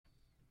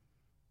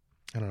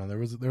I don't know. There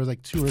was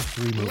like 2 or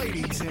 3 movies.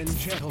 Ladies and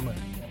gentlemen,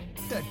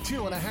 the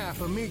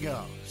 2.5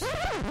 Amigos.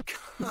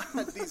 God,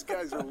 these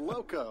guys are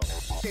loco.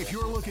 If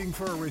you're looking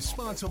for a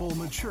responsible,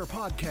 mature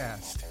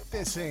podcast,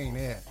 this ain't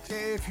it.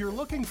 If you're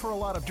looking for a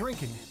lot of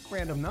drinking,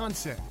 random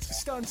nonsense,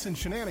 stunts, and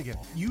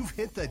shenanigans, you've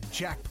hit the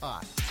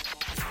jackpot.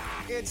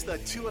 It's the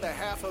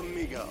 2.5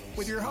 Amigos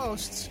with your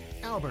hosts,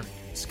 Albert,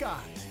 Scott,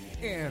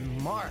 and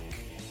Mark.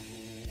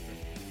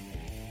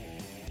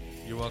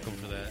 You're welcome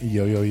for that.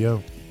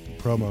 Yo.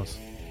 Promos.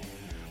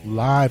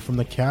 Live from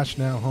the Cash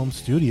Now Home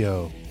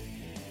studio.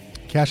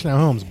 Cash Now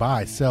Homes.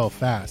 Buy, sell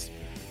fast.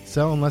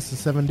 Sell in less than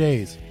 7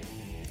 days.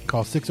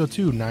 Call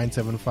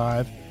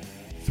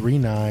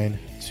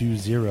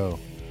 602-975-3920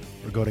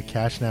 or go to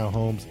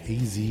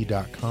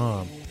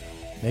cashnowhomesaz.com.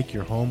 Make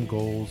your home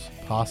goals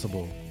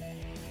possible.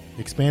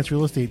 Expanse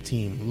Real Estate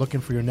Team. Looking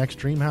for your next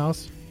dream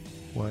house?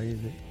 Why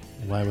is it?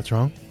 Why? What's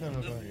wrong? No.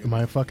 Am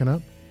I fucking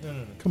up?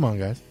 No. Come on,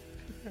 guys.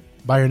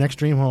 Buy your next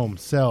dream home.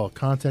 Sell.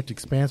 Contact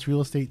Expanse Real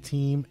Estate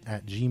Team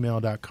at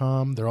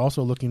gmail.com. They're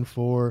also looking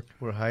for...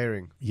 We're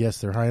hiring. Yes,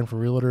 they're hiring for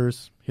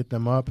realtors. Hit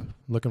them up.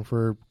 Looking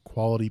for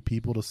quality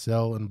people to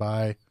sell and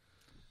buy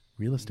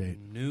real estate.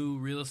 New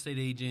real estate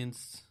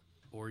agents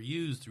or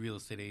used real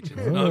estate agents.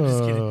 Oh, No, I'm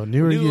just kidding.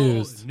 new or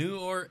used. New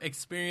or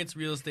experienced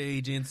real estate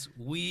agents.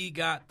 We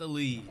got the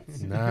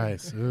leads.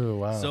 Nice. Ooh,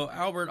 wow. So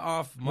Albert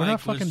off We're mic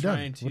not fucking was done.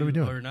 trying to... What are we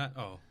doing? Or not?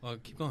 Oh, well,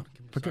 keep going.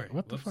 Sorry.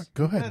 What the Whoops. fuck?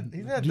 Go ahead.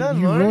 He's not you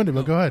done, you Mark. ruined it,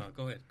 but go ahead. No,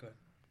 go ahead.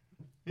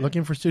 Yeah.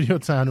 Looking for studio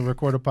time to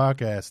record a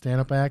podcast,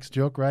 stand-up acts,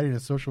 joke writing,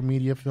 and social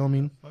media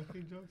filming.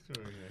 Fucking jokes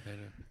over here.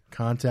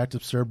 Contact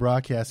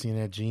absurdbroadcasting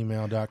at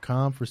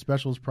gmail.com for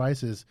specials,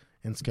 prices,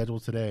 and schedule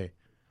today.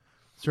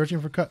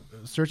 Searching for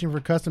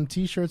custom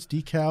T-shirts,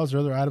 decals, or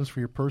other items for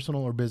your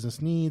personal or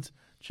business needs.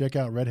 Check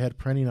out Redhead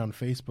Printing on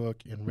Facebook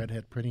and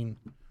Redhead Printing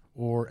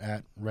or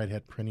at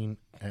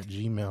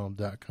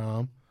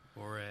redheadprinting@gmail.com.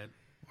 Or at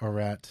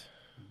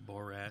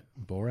Borat.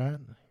 Borat.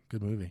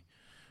 Good movie.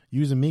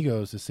 Use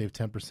Amigos to save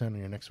 10% on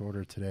your next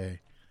order today.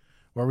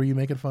 What were you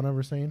making fun of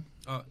or saying?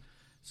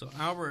 So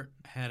Albert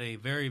had a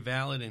very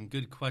valid and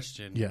good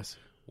question. Yes.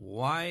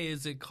 Why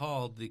is it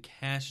called the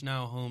Cash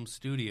Now Home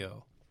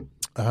Studio?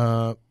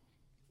 I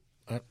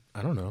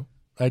don't know.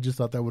 I just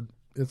thought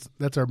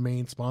that's our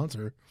main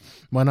sponsor.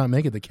 Why not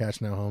make it the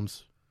Cash Now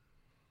Homes?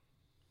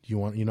 You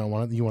want the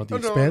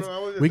expense?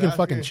 No, we can asking.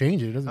 fucking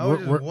change it. I was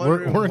just We're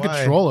wondering in why.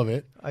 control of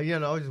it. I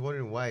was just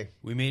wondering why.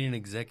 We made an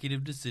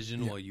executive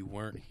decision while you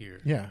weren't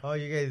here. Yeah. Oh,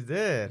 you guys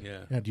did?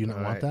 Yeah. Yeah. Do you not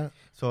All want right. that?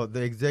 So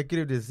the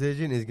executive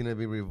decision is going to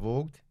be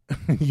revoked?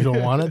 You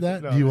don't want it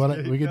that? No, Do you I'm want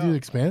just it? We could do kidding. the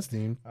expense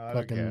team. I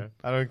don't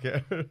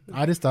care.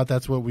 I just thought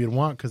that's what we'd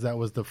want because that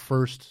was the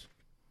first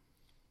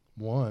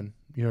one.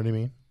 You know what I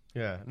mean?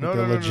 Yeah. Like No,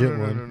 the no, legit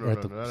no, one no,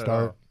 at the not at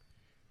start. all.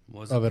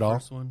 Was Of it it the all?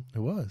 first one? It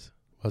was,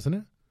 wasn't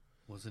it?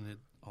 Wasn't it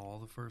all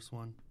the first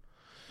one?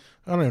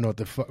 I don't even know what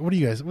the fuck. What are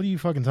you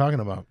fucking talking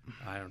about?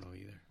 I don't know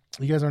either.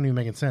 You guys aren't even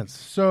making sense.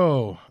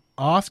 So,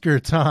 Oscar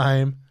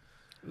time.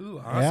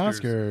 Ooh,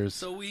 Oscars.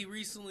 So we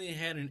recently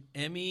had an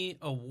Emmy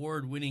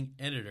award-winning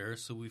editor,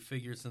 so we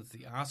figured since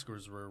the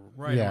Oscars were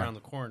right Yeah. around the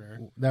corner,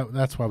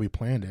 That's why we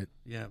planned it.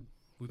 yeah,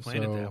 we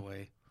planned it that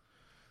way.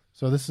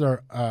 So this is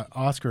our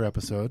Oscar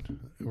episode.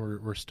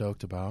 We're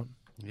stoked about.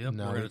 Yep,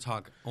 No, we're going to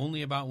talk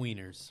only about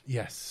wieners.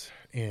 Yes,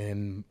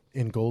 in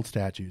gold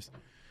statues.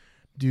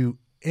 Do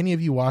any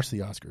of you watch the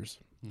Oscars?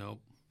 Nope.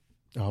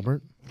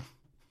 Albert,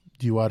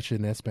 do you watch it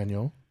in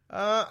Espanol?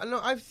 No,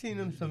 I've seen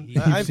them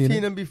You've I've seen seen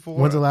it? them before.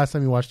 When's the last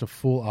time you watched a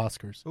full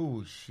Oscars?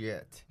 Oh,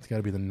 shit. It's got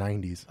to be the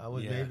 90s. I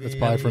was Yeah. maybe... That's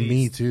probably for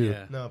me too.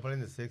 Yeah. No, probably in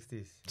the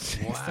 60s.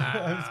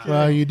 Wow.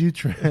 Well, you do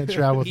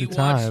travel He through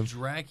time. watched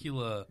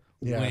Dracula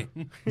Yeah,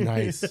 when,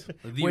 nice. the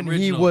When he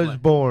original was one.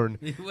 born.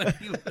 When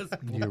he was The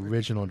born.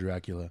 original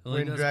Dracula. Well, he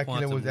When does Dracula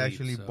Quantum was Leap,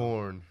 actually so-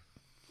 born.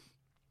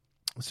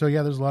 So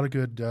yeah, there's a lot of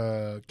good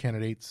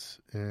candidates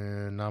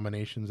and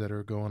nominations that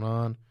are going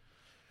on.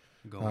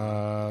 Go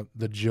on.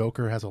 The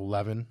Joker has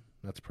 11.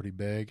 That's pretty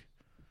big.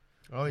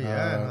 Oh,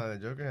 yeah. The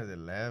Joker has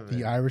 11.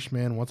 The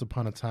Irishman, Once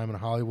Upon a Time in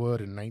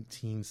Hollywood in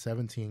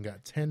 1917,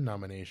 got 10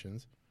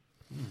 nominations.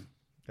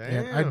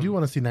 Damn. And I do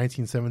want to see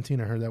 1917.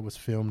 I heard that was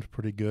filmed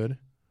pretty good.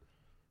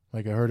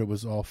 Like I heard it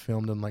was all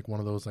filmed in like one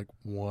of those like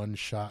one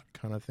shot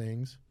kind of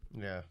things,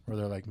 Yeah. where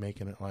they're like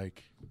making it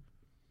like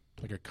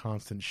a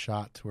constant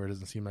shot to where it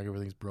doesn't seem like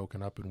everything's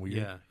broken up and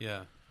weird.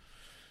 Yeah.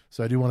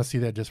 So I do want to see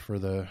that just for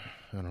the,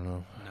 I don't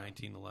know.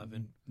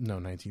 1911. No,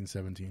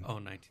 1917. Oh,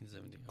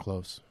 1970. Oh,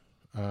 Close.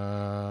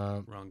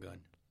 wrong gun.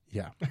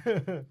 Yeah.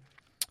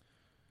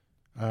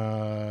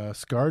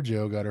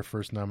 ScarJo got her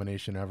first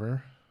nomination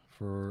ever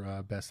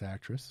for Best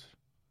Actress.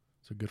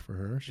 So good for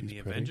her. She's In the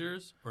pretty.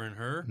 Avengers or in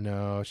Her?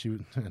 No, she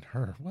was in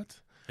Her. What?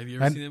 Have you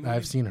ever seen that movie?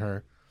 I've seen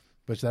Her,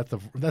 but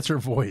that's her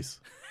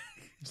voice.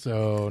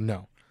 So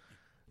no,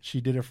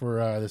 she did it for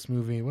this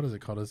movie. What is it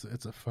called? It's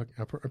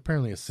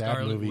apparently a sad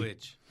Scarlet movie.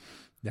 Witch.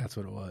 That's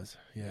what it was.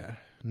 Yeah.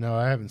 No,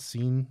 I haven't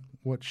seen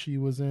what she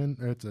was in.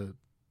 It's one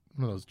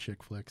of those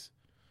chick flicks.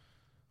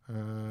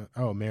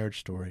 Marriage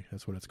Story.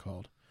 That's what it's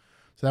called.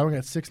 So that one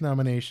got 6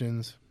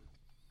 nominations.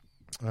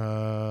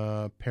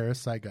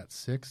 Parasite got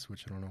 6,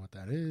 which I don't know what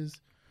that is.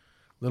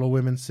 Little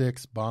Women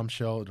 6.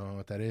 Bombshell, don't know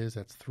what that is.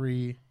 That's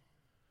 3.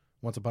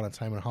 Once Upon a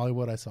Time in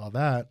Hollywood, I saw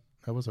that.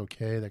 That was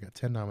okay. That got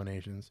 10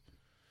 nominations.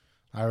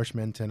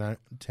 Irishman,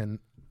 10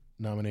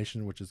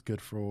 nominations, which is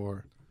good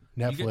for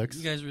Netflix.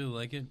 You guys really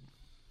like it?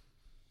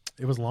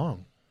 It was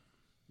long.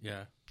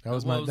 Yeah. That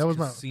was my my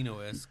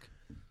Casino-esque.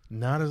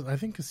 Not as I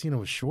think Casino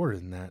was shorter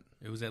than that.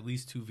 It was at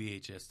least 2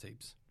 VHS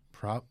tapes.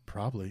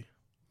 Probably.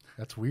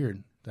 That's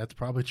weird. That's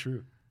probably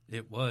true.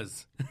 It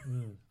was.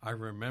 I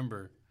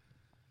remember.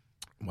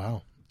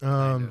 Wow.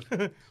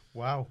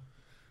 Wow.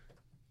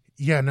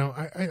 Yeah, no,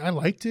 I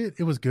liked it.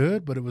 It was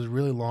good, but it was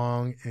really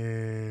long,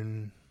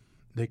 and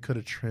they could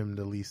have trimmed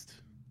at least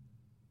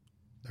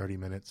 30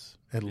 minutes,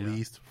 at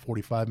least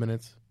 45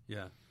 minutes.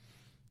 Yeah.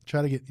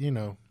 Try to get,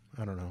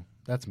 I don't know.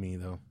 That's me,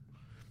 though.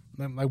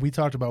 Like we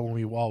talked about when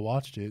we all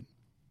watched it,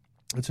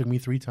 it took me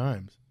 3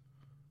 times,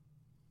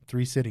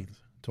 3 sittings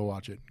to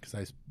watch it because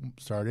I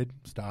started,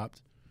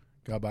 stopped,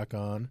 got back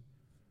on,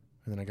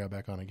 and then I got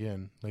back on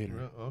again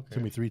later. Okay. It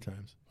took me 3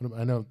 times.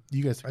 I know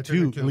you guys I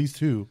two, took it at least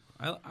 2.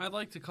 I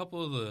liked a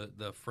couple of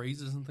the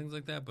phrases and things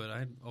like that, but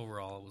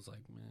overall it was like,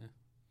 meh.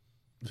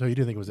 So you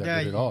didn't think it was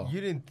that good at all?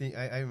 You didn't think.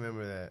 I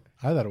remember that.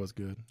 I thought it was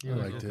good. You I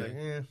were liked just it. like,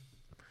 eh.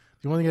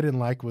 The only thing I didn't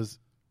like was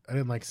I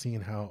didn't like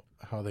seeing how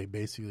they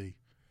basically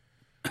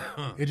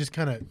it just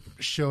kind of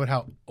showed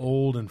how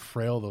old and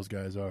frail those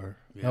guys are.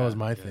 That was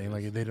my thing.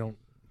 Like they're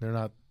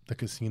not the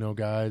casino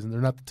guys and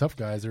they're not the tough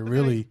guys. They're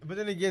really. But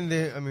then again,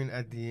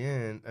 at the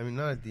end.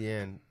 Not at the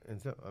end. And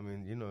so,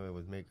 it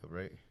was makeup,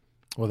 right?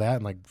 Well, that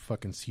and like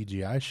fucking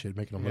CGI shit,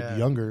 making them look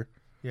younger.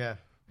 Yeah.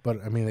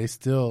 But they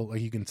still,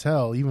 like, you can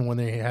tell, even when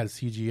they had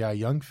CGI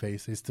young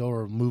face, they still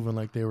were moving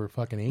like they were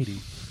fucking 80. You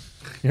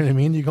know what I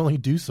mean? You can only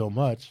do so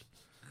much.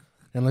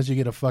 Unless you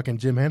get a fucking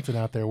Jim Henson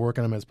out there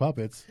working them as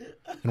puppets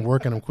and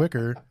working them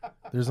quicker,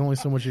 there's only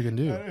so much you can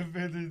do.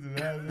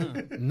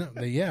 No,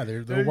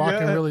 they're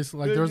walking really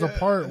like. There's a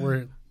part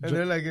where like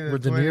where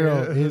De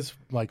Niro is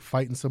like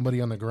fighting somebody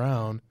on the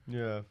ground.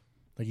 Yeah,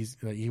 like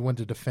he went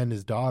to defend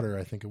his daughter,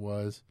 I think it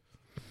was,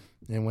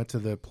 and went to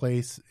the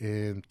place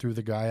and threw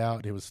the guy out.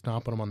 And he was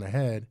stomping him on the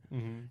head,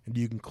 and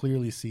you can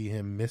clearly see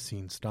him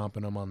missing,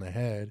 stomping him on the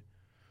head.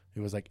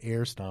 It was like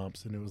air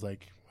stomps, and it was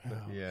like. Wow.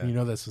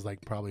 Yeah. This is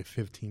like probably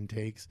 15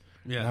 takes.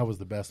 Yeah. That was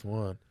the best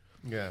one.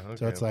 Yeah. Okay.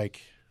 So it's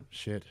like,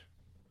 shit.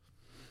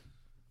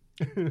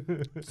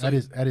 I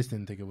just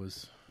didn't think it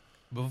was.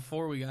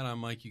 Before we got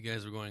on mic, you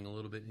guys were going a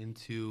little bit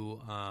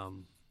into.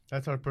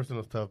 That's our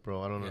personal stuff,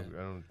 bro. I don't know.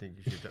 I don't think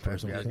you should be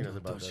asking us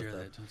about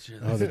that. Don't share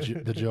that. Oh,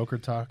 the Joker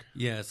talk?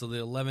 Yeah, so the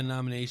 11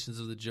 nominations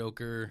of the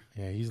Joker.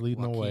 Yeah, he's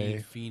leading the way.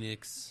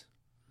 Phoenix.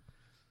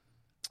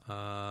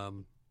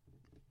 You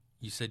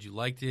said you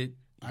liked it.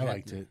 I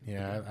liked it.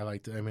 Yeah, I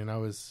liked it. I mean, I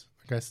was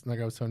like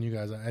I was telling you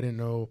guys, I didn't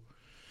know.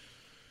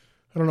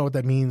 I don't know what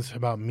that means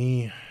about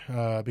me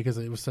because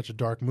it was such a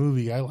dark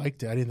movie. I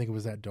liked it. I didn't think it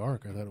was that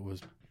dark. I thought it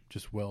was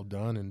just well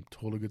done and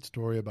told a good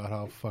story about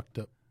how fucked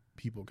up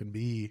people can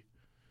be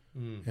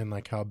and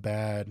like how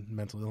bad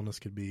mental illness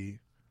could be.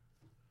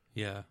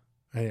 Yeah.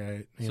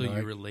 You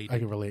relate. I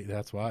can relate.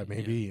 That's why.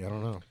 Maybe. Yeah. I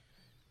don't know.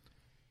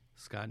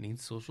 Scott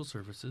needs social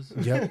services.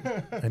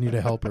 Yep. I need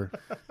a helper.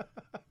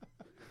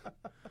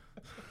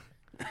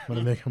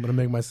 I'm gonna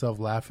make myself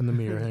laugh in the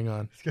mirror. Hang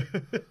on.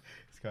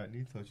 Scott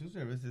needs social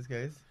services,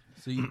 guys.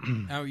 So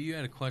you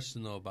had a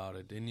question though about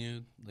it, didn't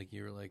you? Like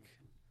you were like,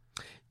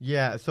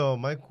 yeah. So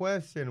my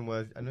question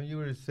was, I know you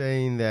were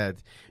saying that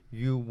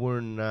you were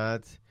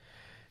not,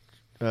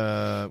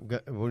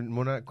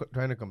 we're not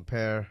trying to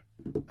compare.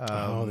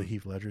 The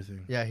Heath Ledger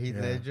thing. Yeah, Heath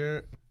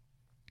Ledger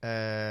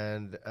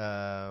and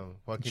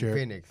Joaquin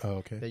Phoenix. Oh,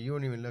 okay. That you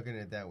weren't even looking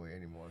at it that way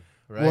anymore.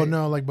 Right? Well,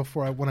 no, like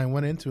before when I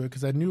went into it,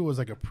 because I knew it was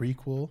like a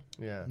prequel.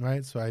 Yeah.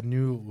 Right? So I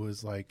knew it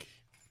was like,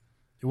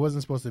 it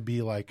wasn't supposed to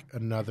be like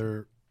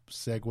another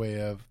segue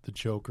of the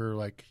Joker,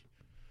 like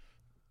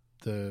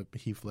the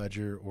Heath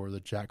Ledger or the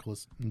Jack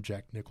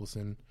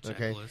Nicholson.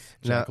 Okay.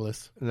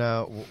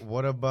 Now,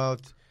 what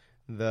about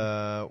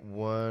the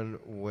one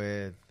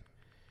with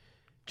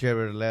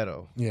Jared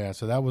Leto? Yeah,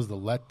 so that was the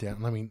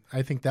letdown. I mean,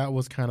 I think that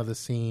was kind of the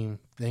same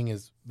thing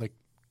as, like,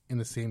 in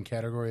the same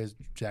category as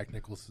Jack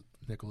Nicholas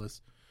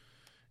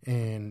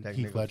and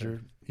Heath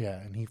Ledger. Yeah,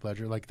 and Heath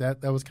Ledger. Like,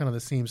 that was kind of the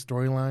same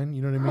storyline.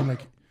 You know what I mean?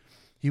 Like,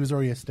 he was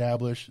already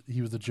established.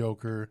 He was the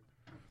Joker.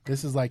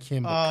 This is like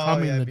him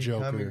becoming the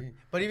Joker.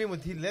 But even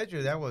with Heath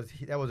Ledger, that was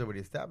already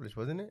established,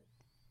 wasn't it?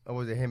 Or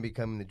was it him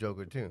becoming the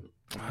Joker, too?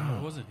 No,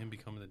 it wasn't him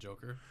becoming the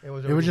Joker. It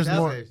was just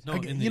more...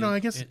 No, I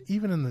guess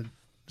even in the...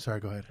 Sorry,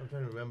 go ahead. I'm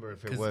trying to remember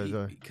if it was...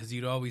 Because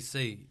you'd always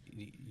say,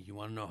 you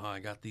want to know how I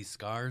got these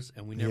scars?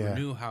 And we never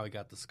knew how he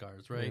got the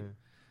scars, right?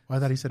 Well, I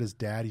thought he said his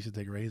dad used to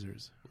take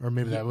razors. Or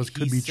maybe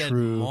could be said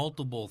true.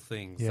 Multiple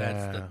things. Yeah.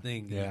 That's the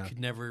thing. Yeah. You could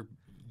never,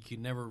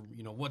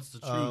 what's the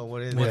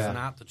truth? What's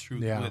not the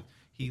truth with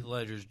Heath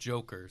Ledger's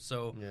Joker?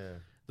 So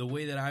the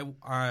way that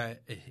I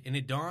and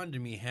it dawned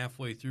on me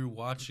halfway through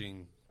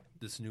watching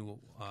this new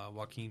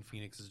Joaquin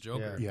Phoenix's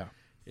Joker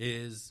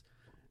is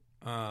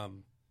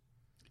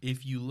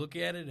if you look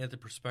at it at the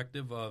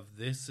perspective of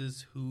this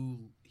is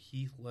who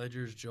Heath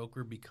Ledger's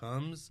Joker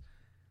becomes,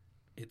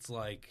 it's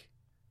like,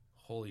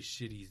 holy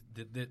shit,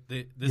 this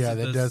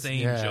is the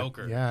same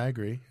Joker. Yeah, I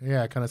agree.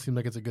 Yeah, it kind of seems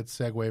like it's a good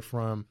segue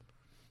from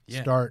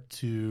start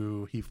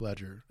to Heath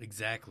Ledger.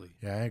 Exactly.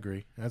 Yeah, I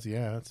agree. That's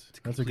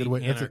a good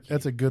way.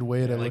 That's a good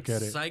way to look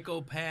at it.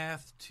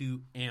 Psychopath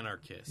to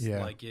anarchist.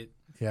 Yeah. Like it.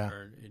 Yeah.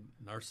 Or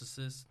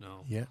narcissist?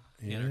 No. Yeah.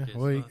 Anarchist,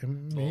 Well,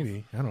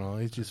 maybe. I don't know.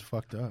 He's just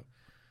fucked up.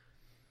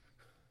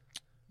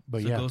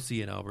 But so go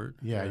see it, Albert.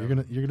 Yeah, you're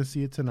gonna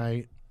see it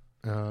tonight,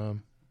 at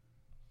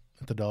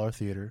the Dollar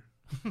Theater.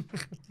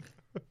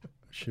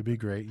 Should be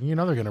great. You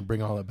know they're gonna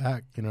bring all it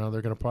back. You know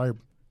they're gonna probably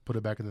put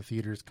it back in the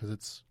theaters because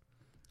it's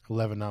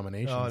 11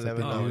 nominations. Oh,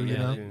 11 you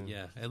know?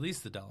 Yeah. At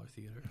least the $1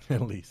 theater.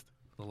 At least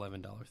The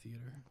 $11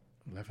 theater.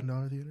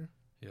 $11 theater.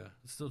 Yeah,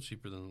 it's still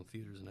cheaper than the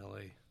theaters in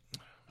LA.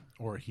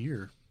 Or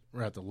here,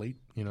 or at the late,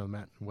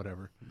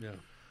 whatever. Yeah.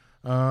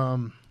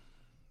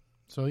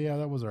 So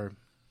yeah,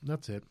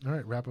 that's it. All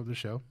right, wrap up the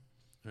show.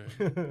 All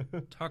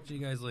right. Talk to you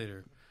guys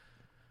later.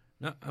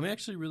 Now, I'm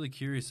actually really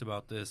curious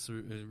about this.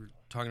 We're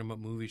talking about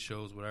movie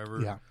shows,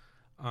 whatever. Yeah.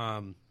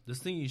 This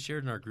thing you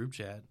shared in our group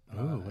chat.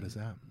 Oh, what is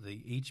that? The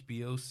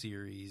HBO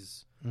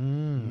series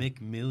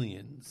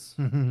McMillions.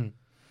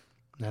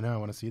 I know. I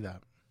want to see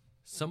that.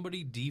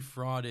 Somebody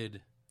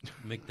defrauded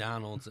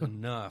McDonald's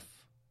enough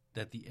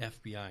that the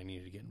FBI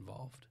needed to get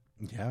involved.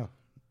 Yeah,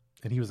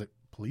 and he was a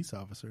police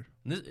officer.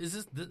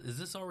 Is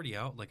this already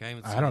out? Like I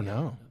haven't seen I don't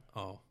know.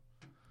 Oh.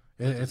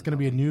 It's going to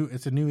be a new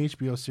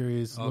HBO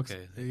series.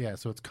 Okay.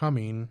 So it's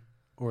coming,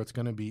 or it's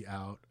going to be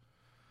out.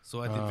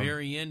 So at the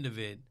very end of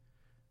it,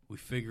 we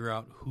figure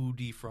out who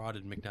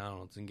defrauded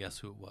McDonald's, and guess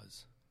who it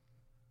was?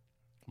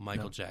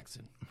 Michael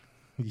Jackson.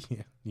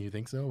 Yeah, you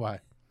think so?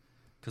 Why?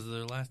 Because of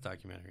their last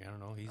documentary. I don't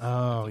know. He's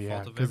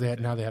because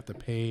now they have to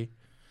pay.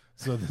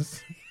 So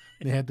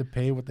they had to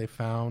pay what they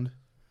found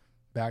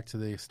back to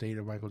the estate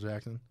of Michael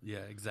Jackson.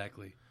 Yeah,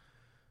 exactly.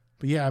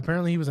 But yeah,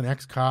 apparently he was an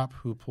ex-cop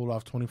who pulled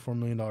off $24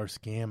 million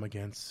scam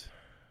against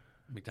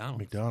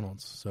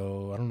McDonald's.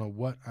 So I don't know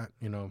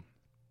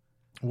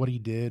what he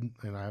did,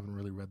 and I haven't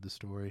really read the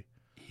story.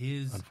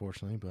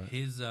 Unfortunately, but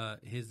his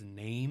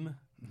name,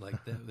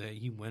 like that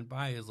he went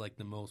by, is like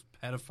the most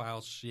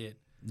pedophile shit.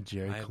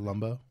 Jerry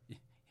Colombo.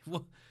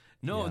 Well,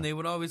 no, yeah. And they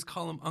would always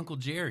call him Uncle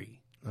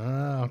Jerry.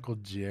 Uncle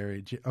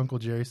Jerry. Uncle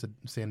Jerry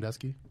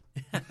Sandusky.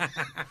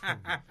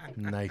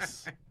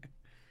 Nice.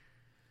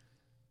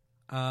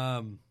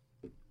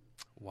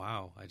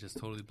 Wow, I just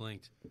totally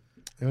blanked.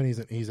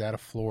 And he's out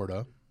of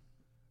Florida,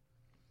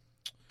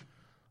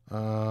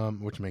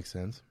 which makes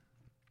sense.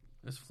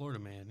 That's Florida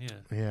man,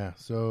 yeah. Yeah,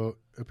 so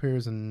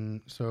appears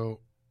in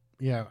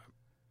I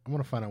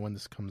want to find out when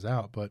this comes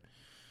out, but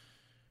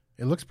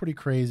it looks pretty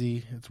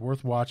crazy. It's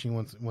worth watching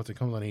once it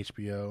comes on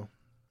HBO.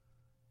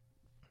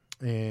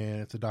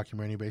 And it's a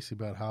documentary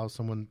basically about how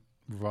someone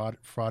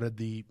frauded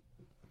the.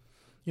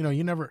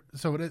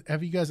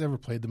 Have you guys ever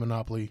played the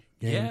Monopoly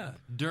game? Yeah,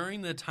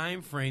 during the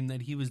time frame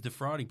that he was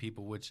defrauding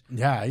people, which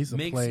makes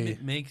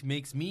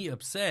me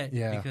upset.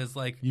 Yeah, because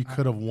you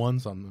could have won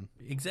something.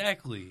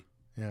 Exactly.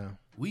 Yeah,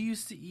 we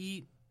used to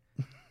eat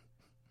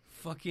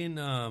fucking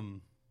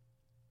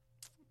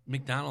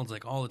McDonald's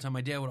like all the time.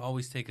 My dad would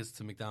always take us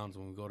to McDonald's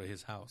when we go to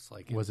his house.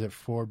 Like, was it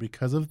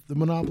because of the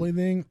Monopoly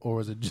thing, or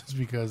was it just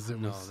because it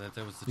was? No,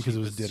 that was the because it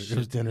was dinner. It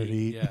was dinner to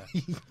eat. Yeah,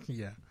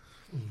 yeah,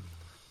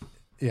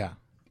 yeah.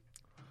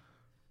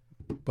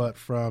 But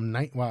from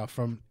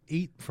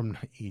 1998,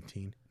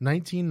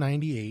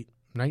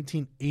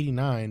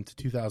 1989 to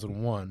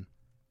 2001,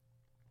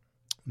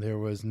 there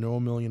was no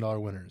 $1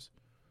 million winners.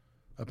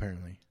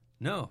 Apparently,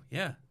 no.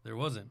 Yeah, there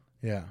wasn't.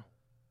 Yeah,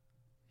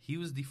 he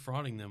was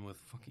defrauding them with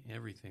fucking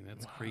everything.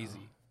 That's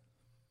crazy.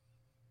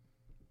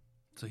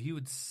 So he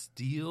would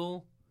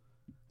steal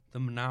the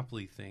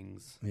Monopoly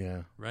things.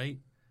 Yeah, right,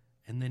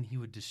 and then he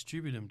would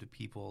distribute them to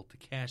people to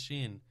cash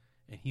in,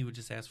 and he would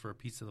just ask for a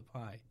piece of the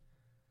pie.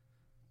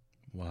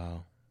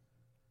 Wow.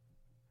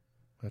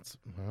 That's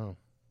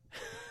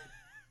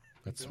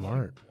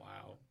smart.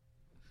 Wow.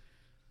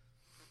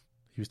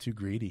 He was too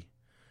greedy.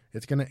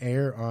 It's going to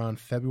air on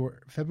February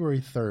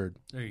 3rd.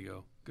 There you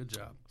go. Good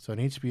job. So on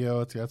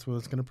HBO, that's when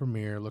it's going to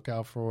premiere. Look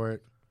out for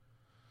it.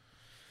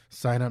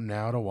 Sign up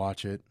now to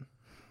watch it.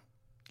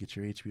 Get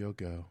your HBO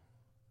Go.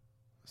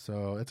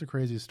 So it's a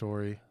crazy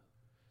story.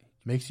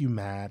 Makes you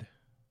mad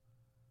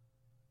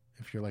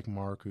if you're like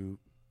Mark, who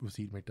was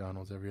eating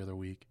McDonald's every other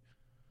week.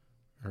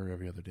 Or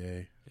every other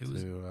day. It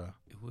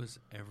was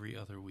every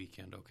other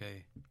weekend,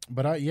 okay?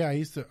 But I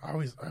used to I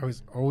was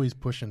always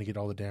pushing to get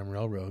all the damn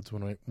railroads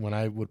when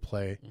I would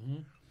play.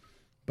 Mm-hmm.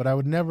 But I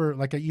would never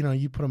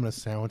you put them in a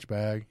sandwich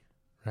bag,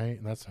 right?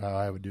 And that's how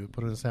I would do it.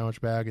 Put it in a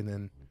sandwich bag and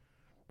then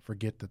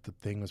forget that the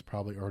thing was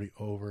probably already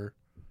over.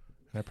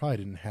 And I probably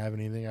didn't have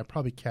anything. I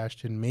probably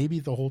cashed in maybe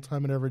the whole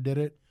time I ever did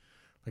it,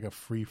 like a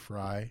free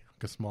fry,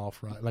 like a small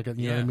fry, know what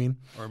I mean?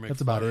 Or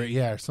that's about it.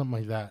 Yeah, or something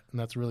like that. And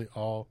that's really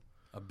all.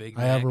 A Big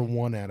Mac I ever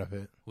won out of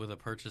it. With a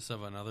purchase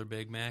of another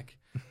Big Mac.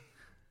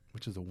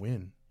 Which is a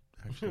win,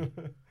 actually.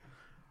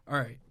 All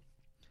right.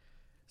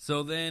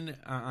 So then,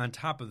 on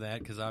top of that,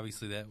 because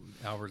obviously that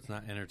Albert's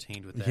not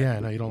entertained with that. Yeah,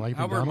 no, you don't like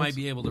Albert McDonald's? might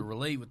be able to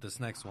relate with this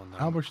next one, though.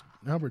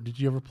 Albert, did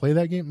you ever play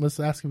that game? Let's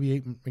ask if he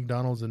ate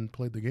McDonald's and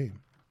played the game.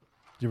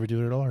 Did you ever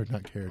do it at all or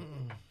not cared?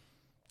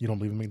 You don't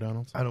believe in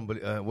McDonald's? I don't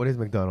believe. What is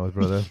McDonald's,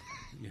 brother?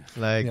 Yeah.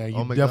 Like, Yeah, you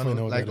all definitely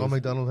know what like that all is.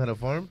 McDonald's had a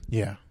farm?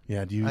 Yeah.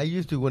 Yeah, do you? I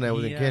used to when I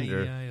was in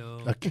kinder.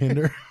 E-I-E-I-O. A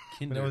kinder?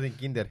 When I was in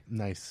kinder.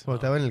 Nice. Cuando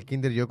estaba en el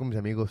kinder yo con mis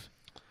amigos.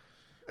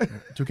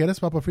 ¿Tú quieres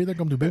papa frita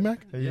con tu Big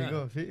Mac? There Yeah. you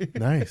go. See?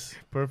 Nice.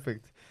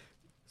 Perfect.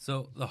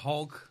 So the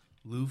Hulk,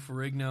 Lou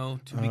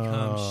Ferrigno, to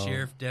become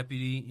sheriff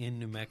deputy in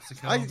New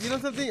Mexico. You know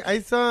something? I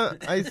saw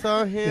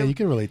him. Yeah, you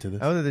can relate to this.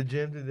 I was at the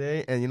gym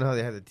today, and you know how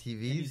they have the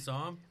TVs? You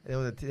saw him? They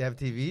have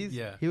TVs?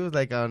 Yeah. He was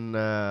like on,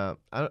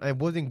 I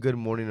wasn't Good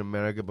Morning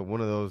America, but one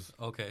of those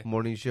Okay.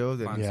 morning shows.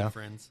 And Fox Yeah. and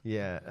Friends.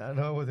 yeah, I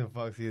know it wasn't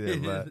Fox either,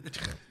 but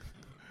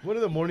one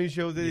of the morning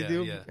shows that Yeah, they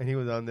do. yeah. And he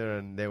was on there,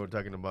 and they were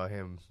talking about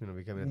him,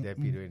 becoming a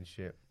deputy and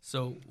shit.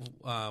 So,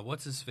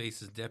 what's his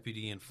face is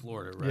deputy in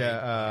Florida, right?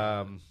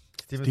 Yeah,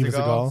 Steven Steven Seagal.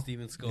 Seagal.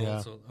 Steven Skull. Yeah.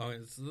 So,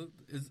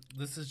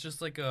 this is just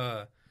like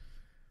a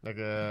Like,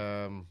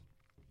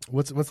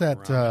 What's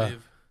that?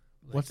 prerogative,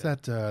 like What's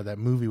that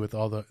movie with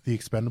all the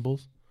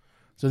Expendables?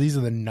 So these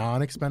are the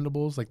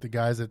non-Expendables, like the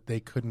guys that they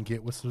couldn't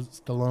get with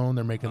Stallone.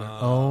 They're making their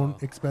own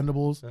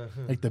Expendables,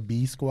 like the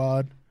B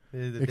Squad.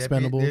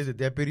 Expendables. There's the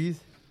deputies.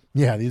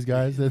 Yeah, these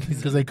guys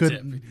because they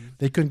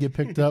couldn't get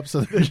picked up,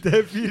 so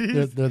they're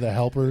the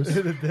helpers.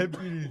 The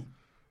deputies.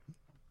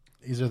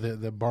 These are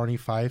the Barney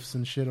Fifes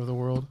and shit of the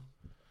world.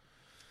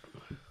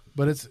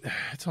 But it's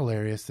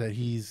hilarious that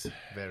he's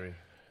Very.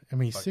 I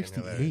mean, he's Fucking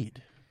 68. hilarious.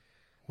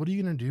 What are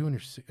you gonna do when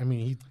you're? I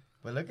mean,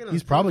 But look at him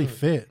he's probably too.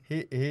 fit.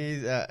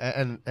 He's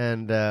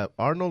and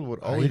Arnold would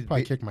always He'd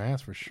probably kick my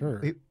ass for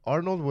sure.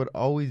 Arnold would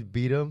always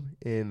beat him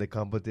in the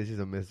competitions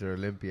of Mr.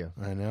 Olympia.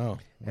 I know.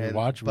 We And-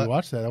 watched but-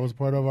 that. That was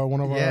part of one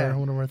of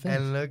our things.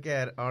 And look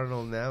at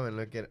Arnold now, and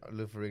look at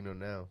Lou Ferrigno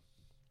now.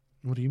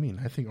 What do you mean?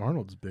 I think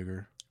Arnold's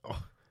bigger.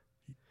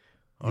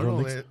 You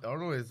don't think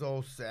Arnold is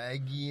all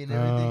saggy and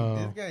everything. Oh.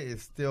 This guy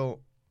is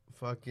still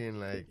fucking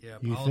like. yeah,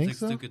 You politics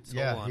think so? took its toll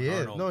Yeah, on he is.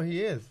 Arnold. No,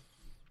 he is.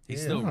 He's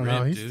yeah. still I don't ripped,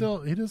 know. He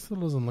dude. still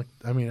doesn't look.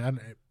 I mean, I'm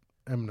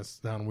gonna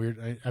sound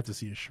weird. I have to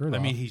see his shirt I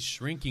off. mean, he's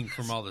shrinking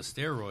from all the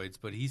steroids,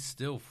 but he's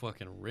still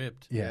fucking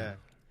ripped. yeah.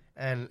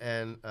 And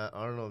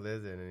Arnold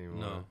isn't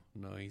anymore.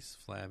 No, he's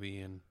flabby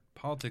and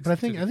politics. But I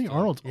took think its toll.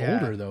 Arnold's Yeah.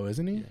 older though,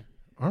 isn't he? Yeah.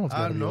 Arnold's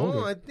got to be No,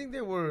 older. I think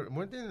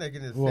weren't they like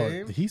in the Well,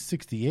 same? he's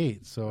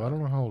 68, so I don't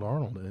know how old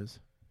Arnold is.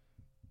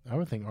 I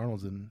would think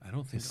Arnold's in. I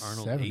don't think his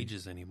Arnold 70s.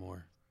 ages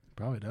anymore.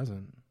 Probably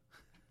doesn't.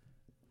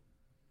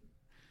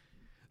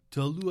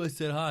 Tell Lou I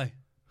said hi.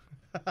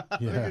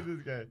 Look Yeah. at this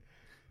guy.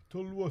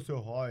 Tell Lou I said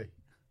hi.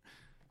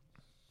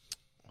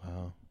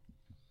 Wow.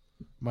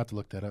 I'm about to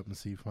look that up and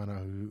find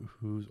out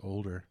who's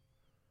older.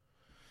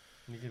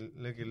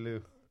 Look at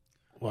Lou.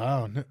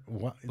 Wow.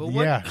 But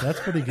Yeah, that's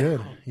pretty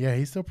good. Yeah,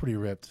 he's still pretty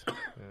ripped.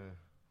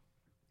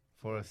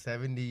 For a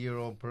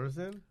 70-year-old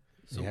person?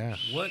 So Yeah.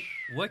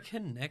 what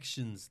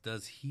connections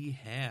does he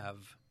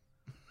have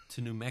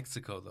to New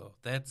Mexico though?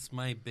 That's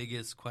my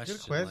biggest question.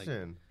 Good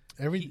question.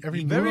 Every He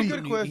Very movie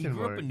good question, He grew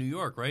Mark. up in New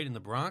York, right? In the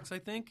Bronx, I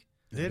think.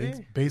 Did it's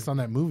he? based on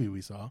that movie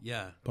we saw,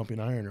 Yeah. Pumping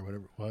Iron or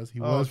whatever it was. He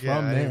Oh, was okay,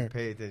 from I there. didn't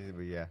pay attention,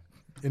 but yeah.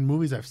 In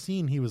movies I've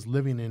seen, he was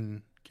living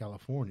in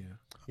California.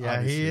 Yeah,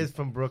 obviously. he is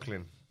from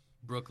Brooklyn.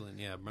 Brooklyn,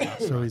 yeah.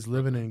 So he's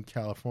living in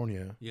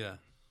California. Yeah.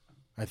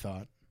 I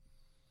thought.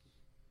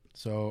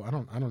 So I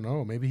don't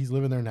know. Maybe he's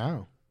living there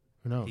now.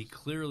 Who knows? He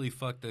clearly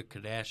fucked a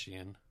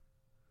Kardashian,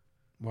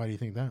 Why do you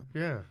think that?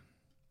 Yeah.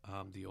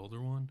 the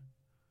older one.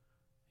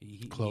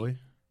 Chloe?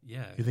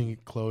 Yeah. You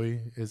think Chloe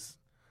is?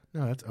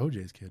 No, that's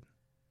OJ's kid.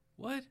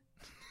 What?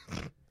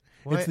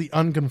 It's the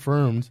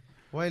unconfirmed.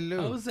 Why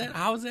Lou? How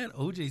is that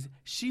OJ's?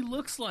 She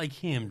looks like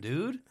him,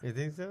 dude. You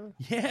think so?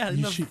 Yeah,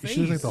 in the She face.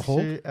 looks like the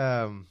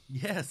Hulk.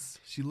 Yes,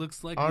 she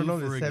looks like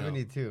Arnold Lou is Ferrigno.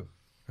 72.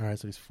 All right,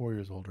 so he's 4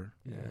 years older.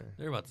 Yeah,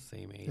 they're about the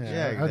same age.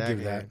 Yeah, Yeah, I'd give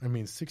exactly. that. I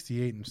mean,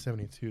 68 and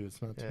 72.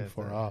 It's not too Yeah, it's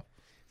far not- off.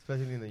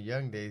 Especially in the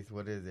young days.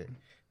 What is it?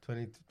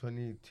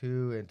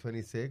 22 and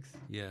 26?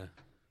 Yeah.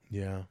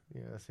 Yeah,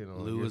 Yeah, that's it.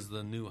 Lou is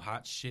the new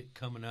hot shit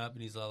coming up,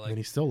 and he's all and like,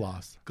 he still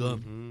lost.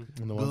 "Come,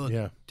 In the one,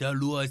 yeah. tell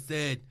Lou I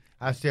said,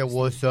 I said,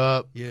 what's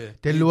up? yeah.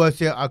 Tell Lou I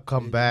said, I'll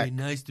come back. Hey,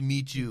 nice to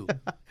meet you.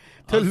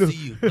 Tell I'll Lou-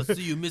 see you. I'll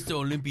see you, Mr.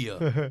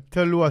 Olympia."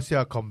 Tell Lou I said,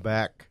 I'll come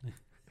back.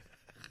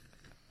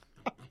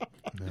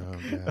 Oh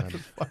god,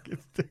 Fucking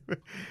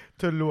stupid.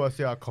 Tell Lou I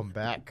said, I'll come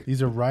back.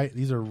 these are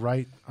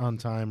right on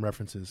time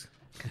references,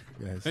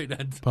 guys. Right,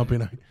 that's-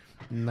 Pumping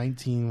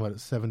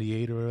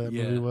 78 or whatever that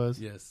movie was.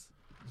 Yes.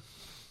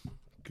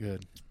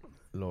 Good.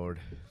 Lord.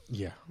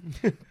 Yeah.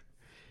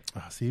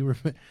 See,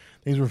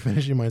 things were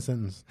finishing my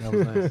sentence. That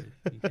was nice.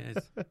 You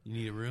guys, you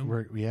need a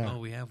room? Yeah. Oh,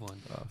 we have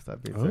one. Oh,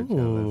 stop being so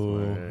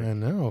Oh, jealous. I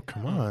know.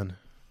 Come on.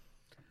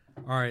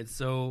 All right,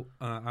 so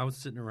I was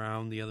sitting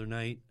around the other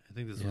night. I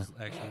think this was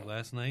actually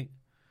last night.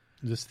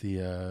 Just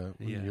your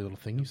little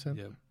thing you said?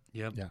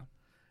 Yep. Yeah.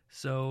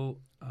 So,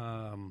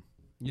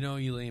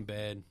 you lay in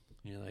bed,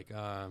 You're like,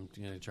 I'm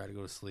going to try to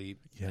go to sleep.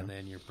 Yeah. And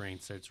then your brain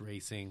starts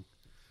racing.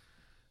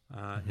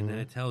 And then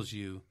it tells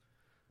you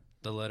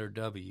the letter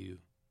W,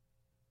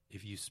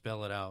 if you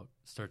spell it out,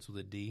 starts with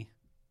a D.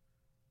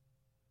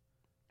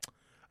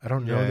 I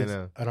don't know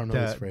this. I don't know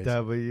this phrase.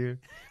 W.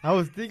 I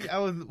was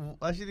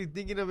actually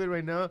thinking of it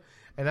right now,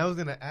 and I was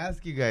gonna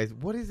ask you guys,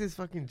 what is this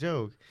fucking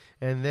joke?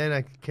 And then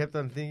I kept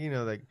on thinking, I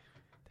was like,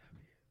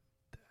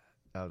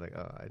 oh,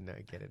 I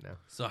get it now.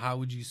 So how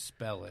would you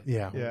spell it?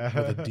 Yeah.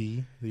 With a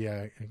D.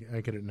 Yeah,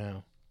 I get it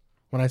now.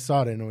 When I saw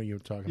it, I didn't know what you were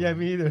talking about. Yeah,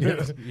 me either.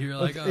 You're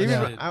like, oh,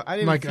 yeah. I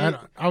didn't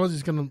I was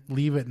just going to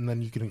leave it, and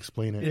then you can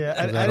explain it. Yeah,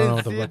 I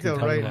didn't see it till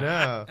right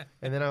now.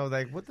 And then I was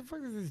like, what the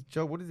fuck is this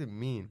joke? What does it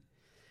mean?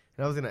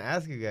 And I was going to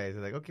ask you guys,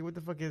 like, okay, what the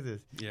fuck is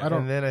this? Yeah.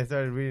 And then I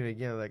started reading it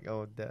again. I was like,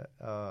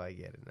 I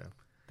get it now.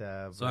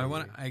 So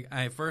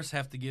I first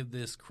have to give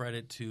this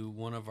credit to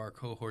one of our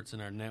cohorts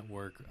in our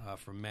network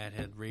from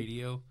Madhead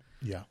Radio.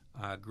 Yeah.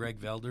 Greg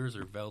Velders,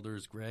 or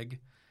Velders Greg.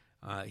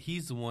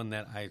 He's the one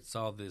that I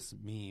saw this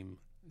meme.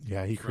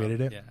 Yeah, he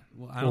created it? Yeah.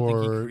 Well, I don't think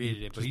he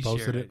created it, but he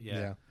shared it.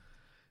 Yeah.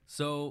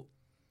 So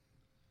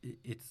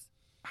it's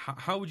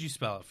how would you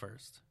spell it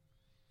first?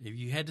 If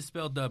you had to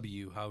spell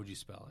W, how would you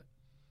spell it?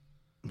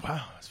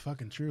 Wow, it's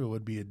fucking true. It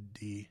would be a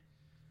D.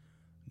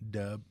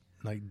 Dub.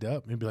 Like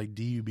dub. Maybe like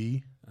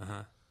D-U-B.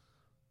 Uh-huh.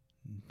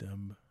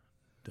 Dub.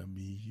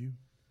 W.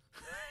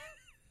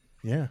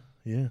 Yeah.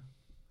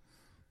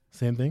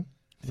 Same thing?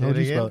 How would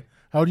you spell it?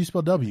 How would you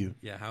spell W?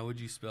 Yeah, how would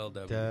you spell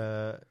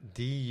W?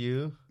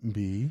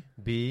 D-U-B.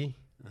 B.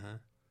 Uh-huh.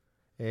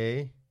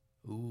 A.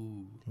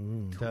 Ooh.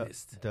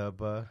 Twist.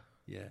 Dubba.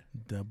 Yeah.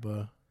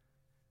 Dubba.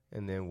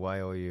 And then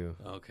Y-O-U.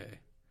 Okay.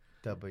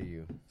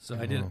 W. So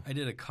I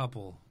did a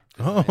couple.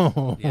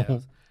 Oh.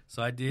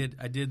 So I did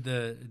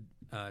the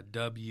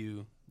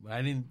W, but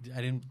I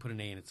didn't put an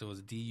A in it, so it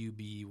was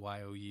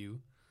D-U-B-Y-O-U.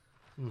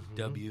 Mm-hmm.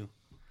 W.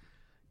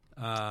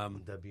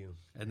 W.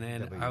 And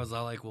then I was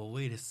all like, well,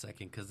 wait a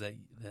second, because at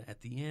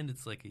the end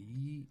it's like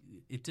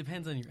it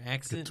depends on your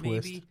accent,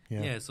 maybe.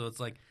 Yeah. So it's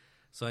like,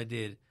 so I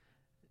did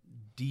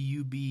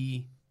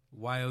D-U-B-Y-O-U-L-L.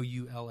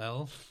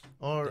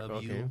 Or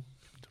W. Okay.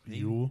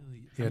 W.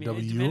 Yeah,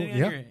 W. Depending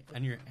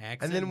on your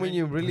accent. And then when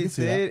you really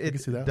say it,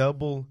 it's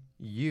double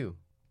U.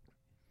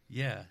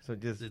 Yeah. So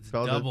just it's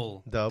spell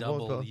double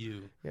spell,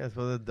 U. Yeah,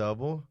 spell the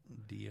double.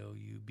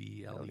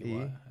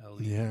 D-O-U-B-L-E-Y.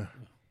 Yeah.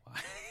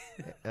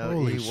 L-E-Y-O-U.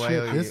 Holy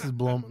shit, this is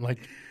blowing,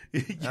 like...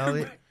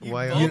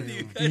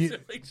 L-E-Y-O-U.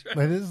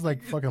 Like, this is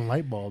like fucking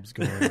light bulbs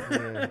going.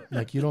 Yeah.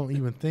 Like, you don't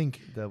even think.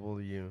 Double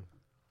U.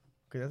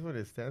 Okay, that's what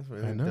it stands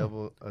for. I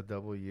know.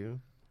 Double U.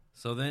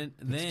 So then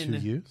it's 2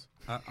 U's?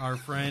 Our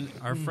friend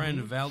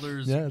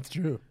Valders. Yeah, it's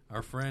true.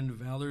 Our friend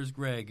Valders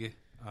Greg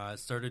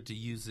started to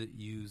use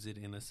it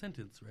in a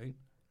sentence, right?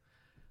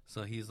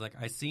 So he's like,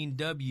 I seen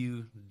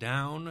W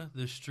down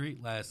the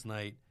street last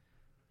night.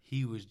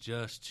 He was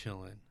just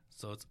chilling.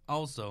 So it's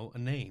also a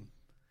name.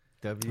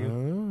 W.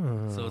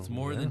 Oh, so it's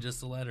more than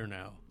just a letter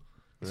now.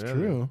 It's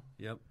true.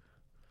 Yep.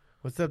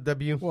 What's up,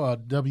 W? Well,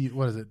 W.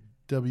 What is it?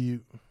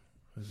 W.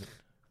 What is it?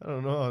 I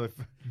don't know.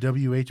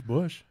 W.H.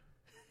 Bush.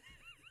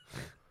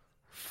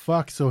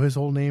 Fuck. So his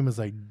whole name is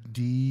like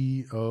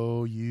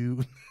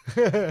D-O-U.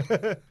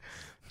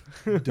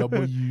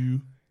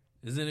 W.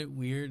 Isn't it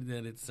weird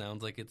that it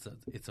sounds like it's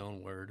its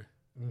own word?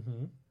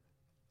 Mm-hmm.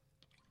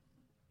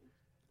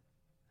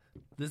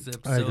 This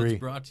episode is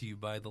brought to you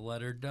by the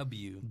letter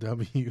W.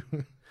 W.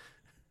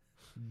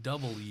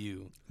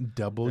 W.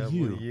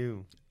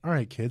 W. All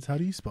right, kids, how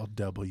do you spell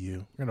W?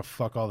 We're going to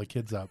fuck all the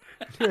kids up.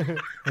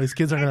 These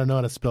kids aren't going to know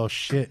how to spell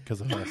shit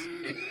because of us.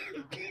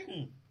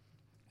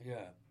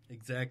 Yeah,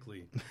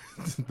 exactly.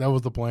 That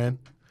was the plan.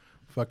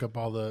 Fuck up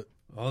all the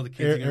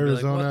kids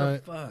Arizona, be like,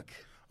 what the fuck?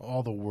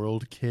 All the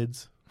world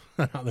kids,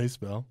 how they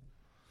spell.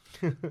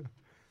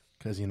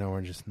 Because,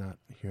 we're just not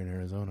here in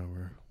Arizona.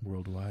 We're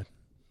worldwide.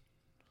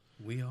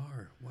 We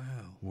are.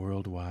 Wow.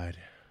 Worldwide.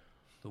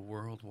 The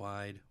World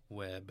Wide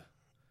Web.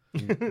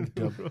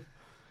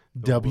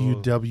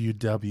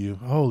 WWW.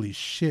 Holy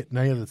shit.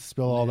 Now you have to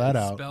spell all that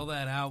out. Spell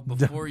that out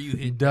before you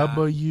hit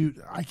W.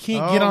 I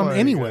can't get on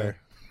anywhere.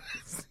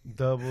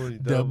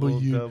 www.com.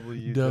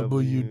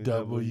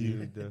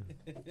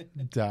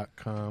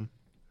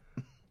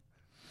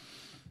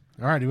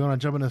 All right. Do we want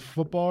to jump into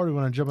football or do we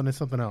want to jump into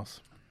something else?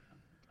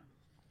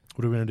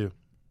 What are we going to do?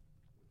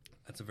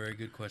 That's a very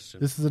good question.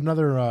 This is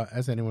another,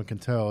 as anyone can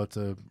tell, it's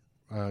a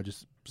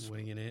just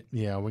winging it.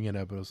 Yeah, winging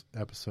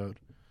episode.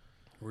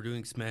 We're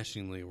doing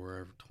Smashingly.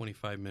 We're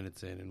 25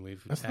 minutes in, and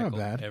we've That's tackled not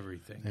bad.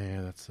 Everything.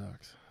 Yeah, that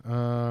sucks.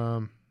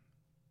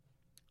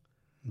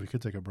 We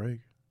could take a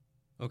break.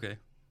 Okay.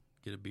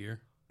 Get a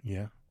beer?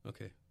 Yeah.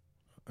 Okay.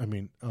 I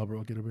mean, Albert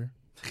will get a beer.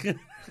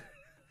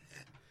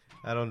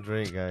 I don't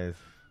drink, guys.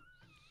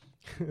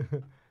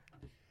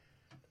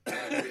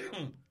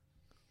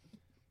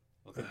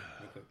 Okay.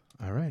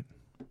 All right.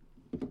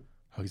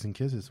 Hugs and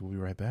kisses. We'll be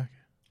right back.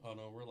 Oh,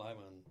 no, we're live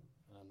on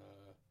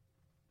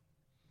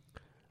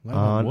live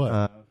on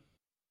what?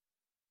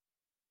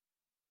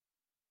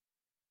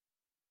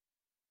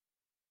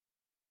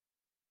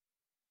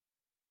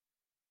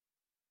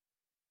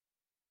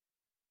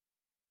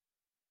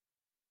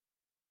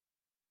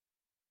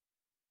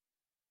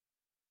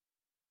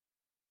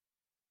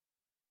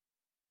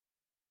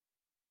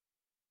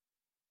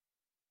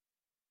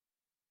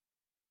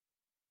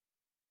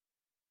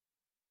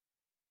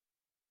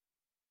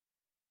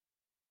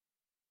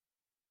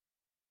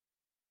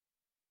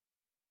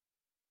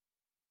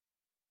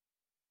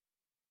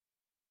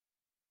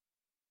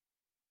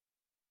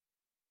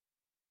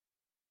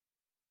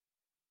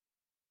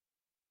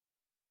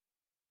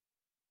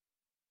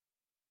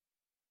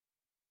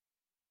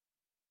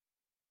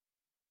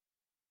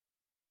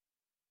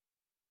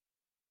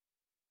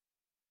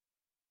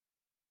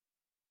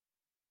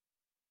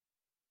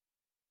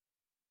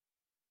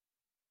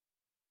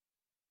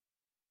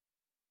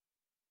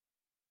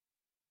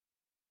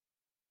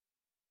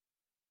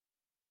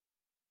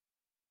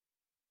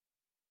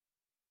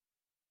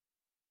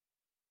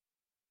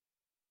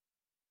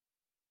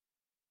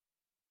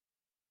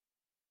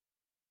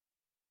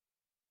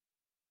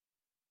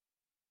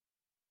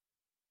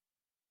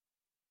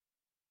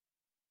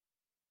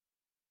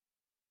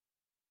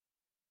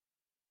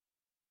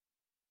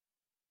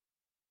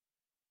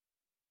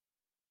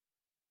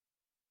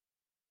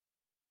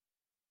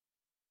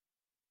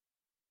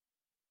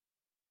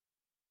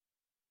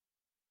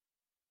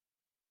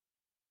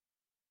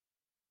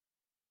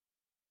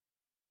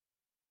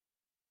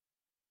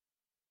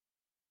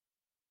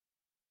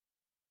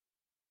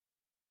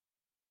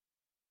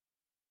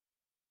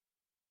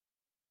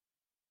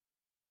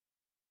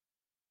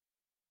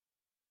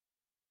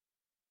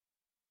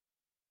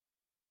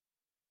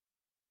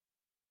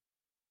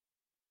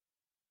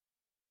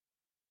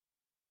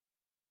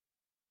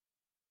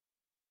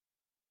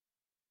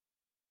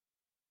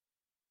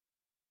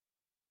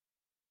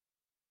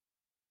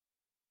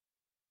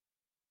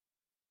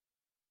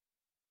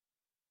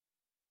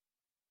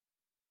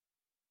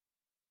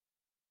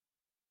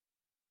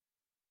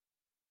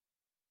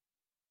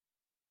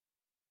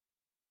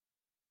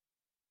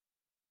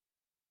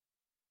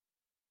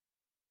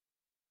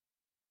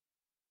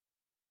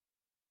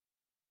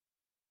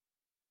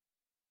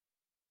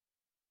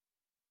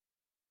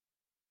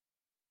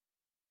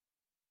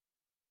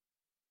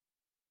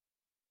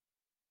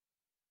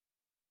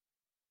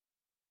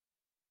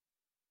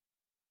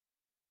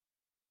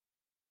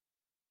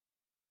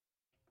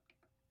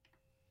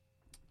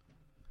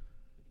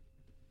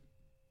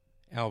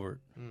 Albert,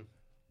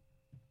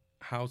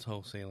 how's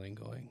wholesaling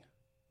going?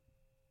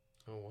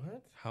 Oh,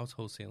 what? How's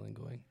wholesaling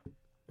going?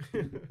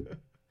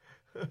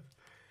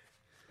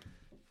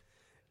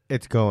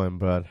 It's going,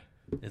 bud.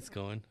 It's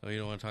going. Oh, you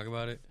don't want to talk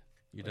about it?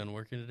 You done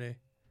working today?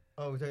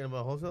 Oh, we're talking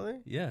about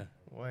wholesaling? Yeah.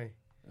 Why?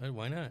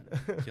 Why not?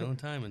 Killing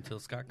time until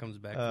Scott comes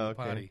back from the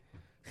okay. potty.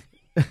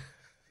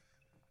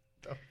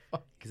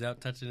 He's out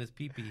touching his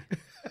pee-pee.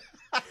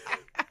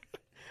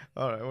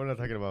 All right, we're not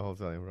talking about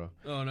wholesaling, bro.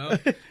 Oh, no?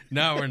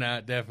 No, we're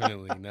not.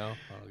 Definitely. No?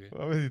 Okay.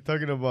 What was he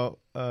talking about?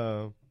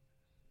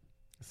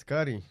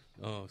 Scotty.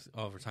 Oh,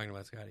 we're talking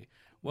about Scotty.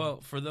 Well,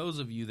 for those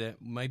of you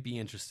that might be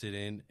interested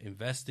in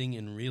investing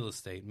in real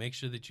estate, make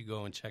sure that you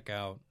go and check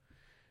out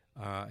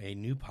a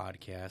new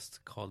podcast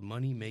called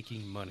Money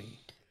Making Money.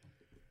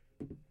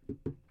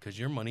 Because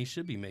your money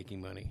should be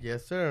making money.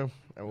 Yes, sir.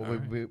 And we'll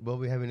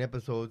right. be having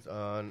episodes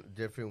on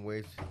different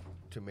ways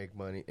to make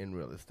money in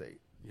real estate.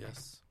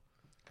 Yes.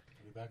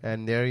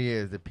 And there he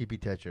is, the pee-pee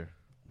toucher.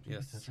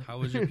 Yes. How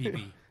was your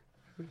pee-pee?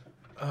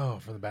 Oh,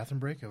 for the bathroom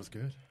break, it was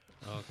good.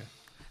 Oh, okay.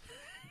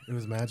 It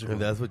was magical.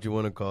 And that's what you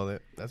want to call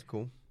it. That's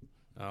cool.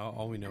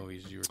 All we know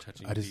is you were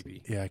touching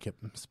pee-pee. Yeah, I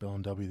kept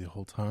spelling W the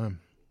whole time.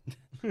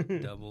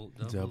 Double.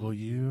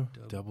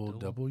 Double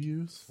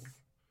W's.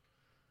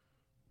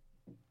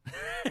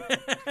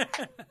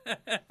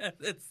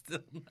 That's still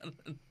not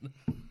enough.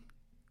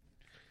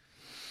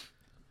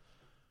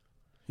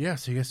 Yeah,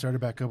 so you guys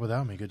started back up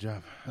without me. Good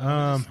job.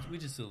 We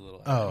just did a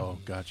little. Oh,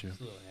 gotcha.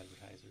 Just a little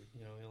advertiser.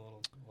 You know, a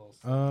little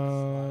slot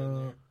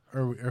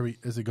in there. Are we?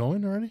 Is it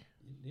going already?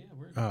 Yeah,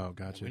 we're. Oh,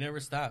 gotcha. We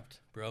never stopped,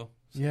 bro.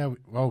 Yeah.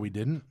 We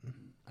didn't.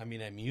 I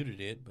mean, I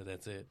muted it, but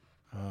that's it.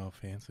 Oh,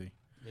 fancy.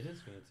 It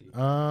is fancy.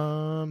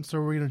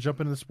 So we're gonna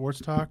jump into the sports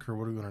talk, or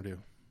what are we gonna do?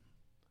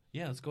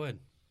 Yeah, let's go ahead.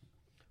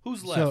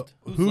 Who's left?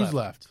 So, who's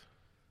left?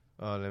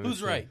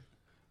 Who's right?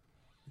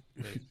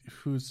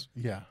 Who's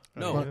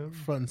No.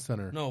 front and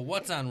center? No,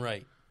 what's on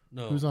right?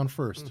 No. Who's on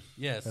first?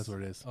 Yes. That's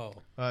what it is. Oh.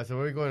 So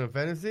we're going to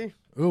fantasy?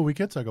 Oh, we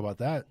could talk about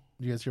that.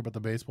 Did you guys hear about the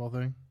baseball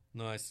thing?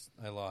 No,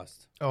 I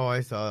lost. Oh,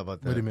 I saw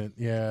about that. Wait a minute.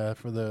 Yeah,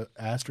 for the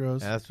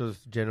Astros. Astros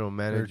general Or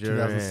manager.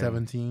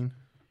 2017.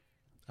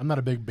 I'm not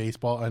a big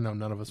baseball. I know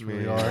none of us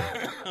really are.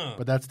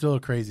 But that's still a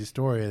crazy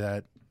story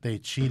that they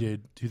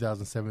cheated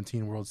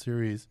 2017 World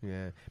Series.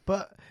 Yeah.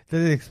 But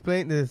did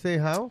it say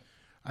how?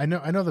 I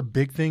know the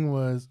big thing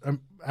was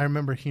I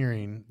remember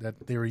hearing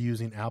that they were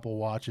using Apple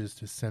Watches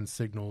to send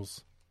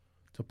signals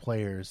to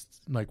players,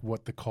 like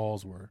what the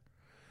calls were.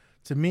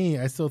 To me,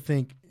 I still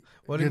think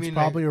it's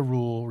probably a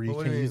rule where you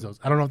can't use those.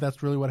 I don't know if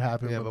that's really what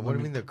happened. Yeah, but what do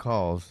you mean the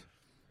calls?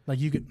 Like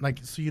you could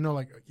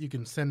you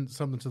can send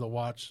something to the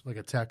watch, like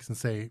a text, and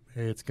say,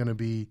 "Hey, it's going to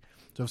be."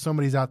 So if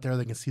somebody's out there,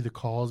 they can see the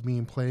calls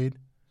being played.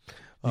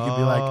 You could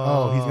be like,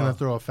 "Oh, he's going to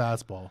throw a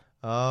fastball."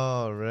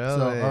 Oh, really?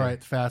 So all right,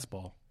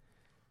 fastball.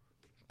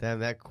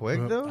 Damn, that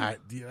quick though? I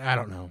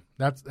don't know.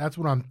 That's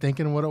what I'm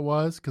thinking. What it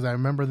was, because I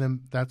remember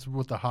them. That's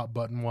what the hot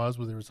button was,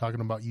 where they were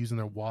talking about using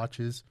their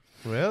watches.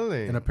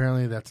 Really? And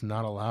apparently that's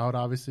not allowed,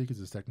 obviously,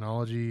 because it's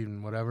technology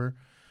and whatever.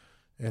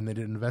 And they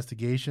did an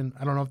investigation.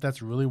 I don't know if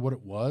that's really what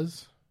it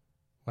was,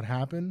 what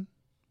happened.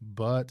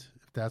 But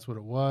if that's what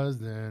it was,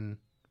 then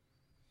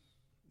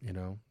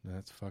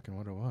that's fucking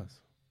what it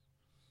was.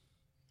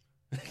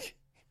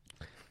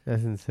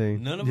 That's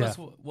insane. None of us.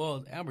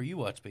 Well, Albert, you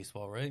watch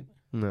baseball, right?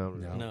 No,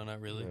 not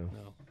really.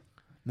 No.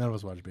 None of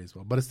us watch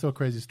baseball, but it's still a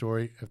crazy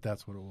story if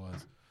that's what it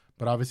was.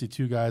 But obviously,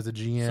 two guys, a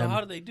GM. So how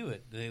do they do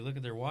it? Do they look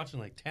at their watch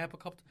and tap a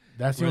couple?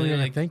 That's the only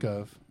thing I can think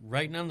of.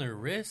 Writing on their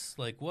wrists,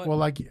 like what? Well,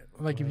 like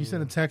if you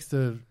send a text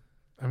to,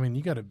 I mean,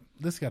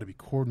 this got to be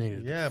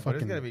coordinated. Yeah, but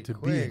it's got to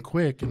be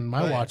quick. And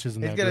my watch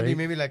isn't that great. It's got to be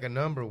maybe like a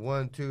number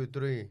 1, 2,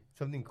 3,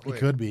 something quick. It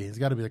could be. It's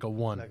got to be like a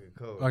 1, like a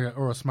code,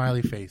 or a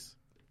smiley face.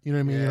 You know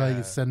what I mean? Yeah.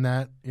 Like send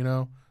that.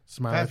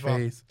 Smiley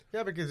face.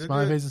 Yeah, because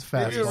smiley face is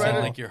fast. You send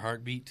like your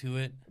heartbeat to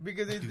it.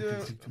 Because they do.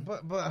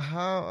 But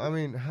how? I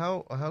mean,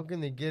 how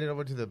can they get it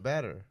over to the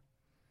batter?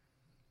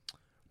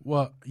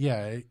 Well,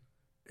 yeah,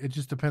 it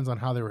just depends on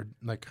how they were,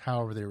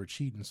 however they were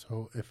cheating.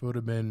 So if it would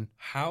have been,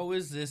 how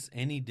is this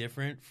any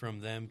different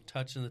from them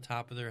touching the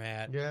top of their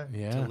hat? Yeah,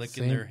 to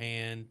licking their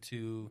hand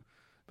to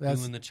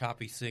doing the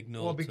choppy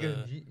signal. Well,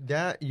 because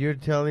you're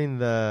telling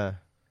the,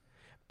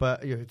 so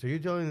you're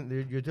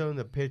telling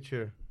the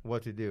pitcher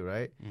what to do,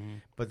 right? Mm-hmm.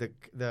 But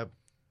the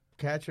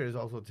catcher is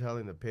also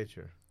telling the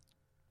pitcher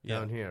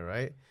down here,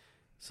 right?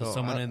 So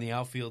someone in the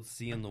outfield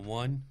seeing the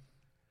 1,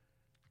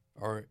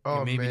 or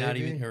maybe not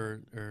even,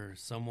 or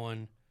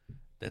someone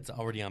that's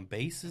already on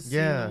base is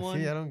seeing the 1.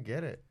 See, I don't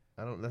get it.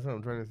 That's what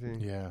I'm trying to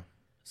see. Yeah.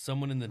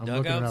 Someone in the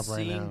dugout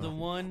seeing the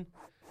 1,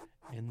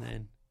 and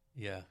then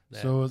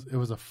So it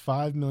was a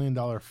 $5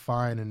 million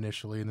fine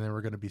initially, and they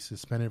were going to be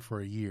suspended for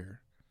a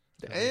year.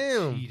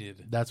 Damn.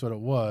 Cheated. That's what it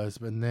was.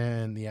 But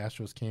then the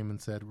Astros came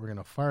and said, we're going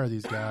to fire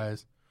these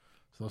guys.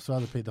 So they still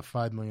had to pay the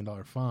 $5 million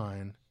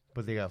fine.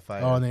 But they got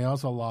fired. Oh, and they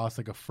also lost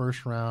a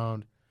first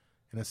round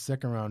and a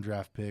second round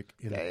draft pick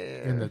in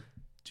the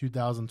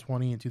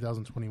 2020 and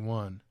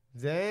 2021.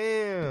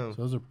 Damn.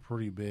 So those are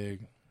pretty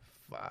big.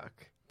 Fuck.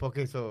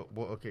 Okay, so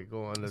okay,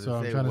 go on. Does So it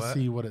I'm say trying what? to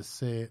see what it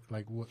said,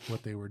 like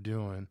what they were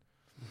doing.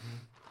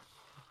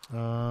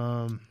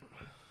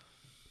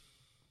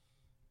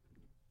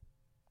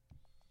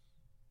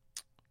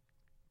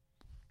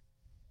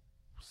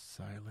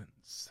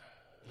 Silence.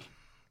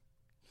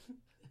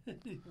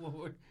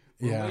 we're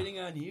Yeah. waiting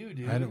on you,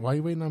 dude. Why are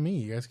you waiting on me?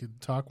 You guys could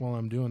talk while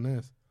I'm doing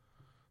this.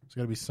 There's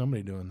got to be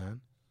somebody doing that.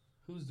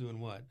 Who's doing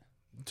what?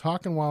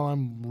 Talking while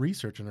I'm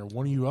researching, or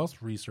one of you else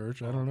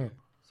research. I don't know.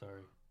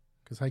 Sorry.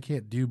 Because I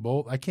can't do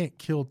both. I can't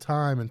kill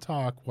time and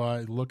talk while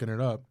I'm looking it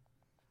up.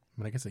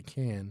 I mean, I guess I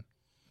can.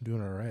 I'm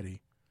doing it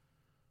already.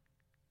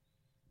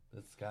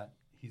 That's Scott.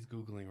 He's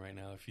Googling right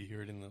now if you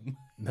hear it in the...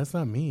 That's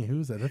not me.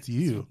 Who's that? That's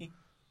you.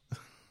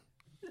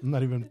 I'm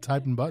not even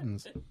typing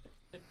buttons.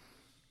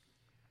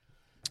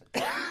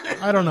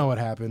 I don't know what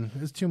happened.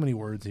 There's too many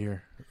words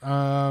here.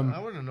 I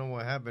want to know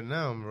what happened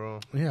now, bro.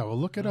 Yeah, well,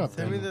 look it up.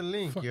 Send me then. the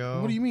link,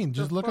 yo. What do you mean? The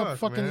Just look up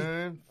fucking...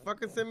 Man.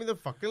 Fucking send me the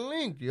fucking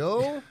link,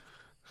 yo.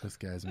 This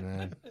guy's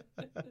mad.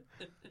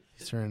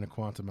 He's turning to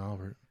Quantum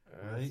Albert.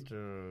 Right.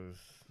 Astros.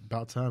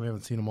 About time. We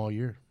haven't seen him all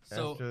year.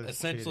 So Astros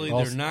essentially,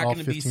 cheated. they're not All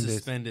going to be 15 days.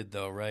 suspended,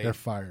 though, right? They're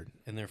fired.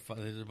 And there's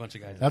a bunch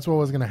of guys. That's what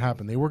was going to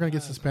happen. They were going to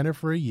get suspended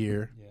for a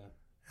year Yeah.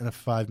 and a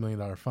 $5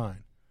 million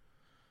fine.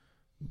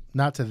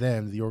 Not to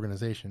them, the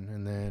organization,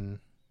 and then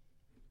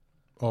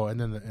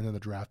the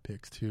draft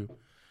picks too.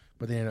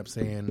 But they ended up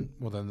saying,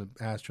 well, then the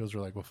Astros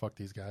were like, well, fuck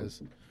these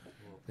guys.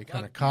 They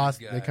kind of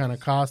cost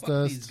Fuck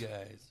us. These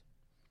guys.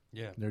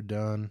 Yeah. They're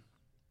done.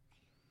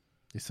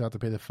 They still have to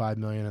pay the $5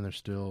 million, and they're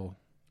still.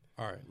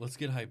 All right. Let's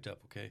get hyped up,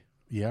 okay?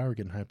 Yeah, we're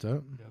getting hyped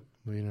up. Yep.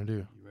 What are you gonna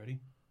do? You ready?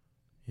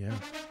 Yeah.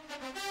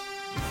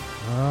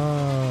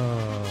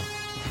 Oh.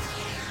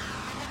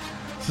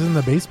 This isn't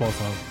the baseball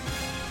song.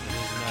 It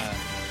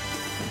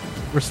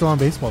is not. We're still on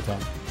baseball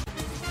talk.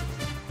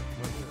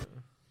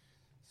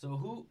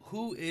 So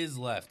who is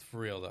left for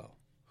real though?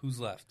 Who's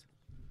left?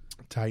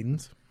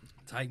 Titans.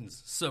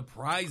 Titans.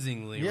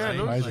 Surprisingly, Yeah, right?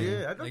 no Surprising.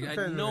 shit. I thought the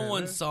Titans no were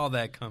one there. saw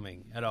that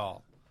coming at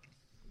all.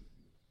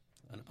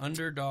 An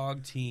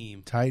underdog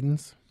team.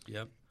 Titans.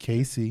 Yep.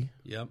 KC.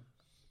 Yep.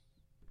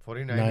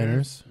 49ers.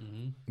 Niners.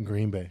 Hmm.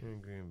 Green Bay.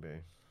 And Green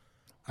Bay.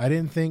 I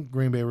didn't think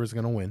Green Bay was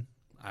going to win,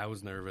 I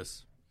was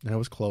nervous. and it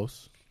was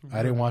close.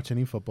 I didn't watch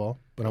any football,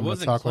 but It I'm going to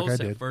wasn't talk close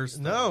like I at did.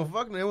 first. No,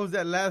 fuck no. It was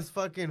that last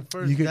fucking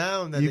first You,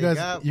 down that you they guys,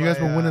 got. you guys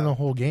by, were winning the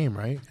whole game,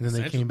 right? And then they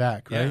Essentially, came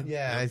back, yeah. right?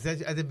 Yeah,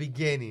 essentially at the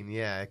beginning,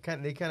 yeah.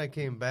 They kind of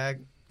came back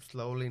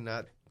slowly,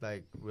 not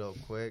like real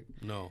quick.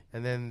 No.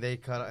 And then they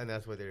cut, and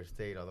that's where they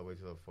stayed all the way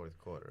to the fourth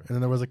quarter. And then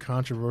there was a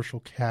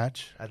controversial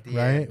catch, At the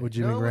right, end. with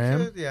Jimmy No,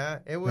 Graham, yeah,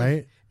 it was.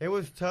 right? It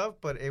was tough,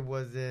 but it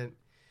wasn't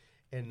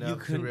enough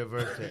to couldn't-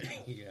 reverse it.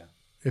 Yeah.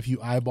 If you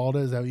eyeballed it,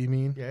 is that what you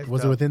mean? Yeah, it's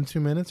was it tough. within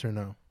 2 minutes or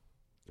no?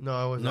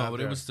 No, it was No, not but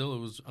there. it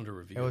was under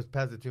review. It was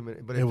past the 2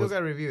 minutes, but It it still was-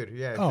 got reviewed.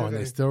 Yeah. it Oh, and got-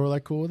 they still were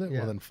like cool with it. Yeah.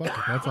 Well, then fuck it.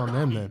 That's on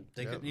them then.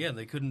 They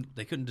couldn't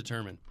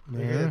determine.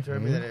 They Yeah,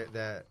 determined yeah.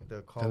 that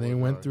the call. And they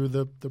was went wrong. through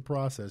the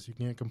process. You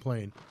can't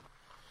complain.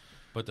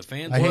 But the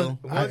fans I hate, will.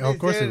 What they of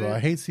course said they will. is- I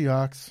hate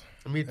Seahawks.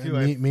 Me too. And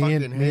I me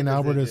fucking and hate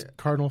Albert the as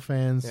Cardinal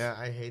fans. Yeah,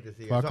 I hate to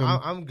see it. Fuck So 'em.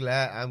 I'm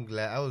glad. I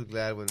was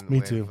glad when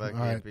Me too. fucking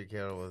All right. Pete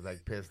Carroll was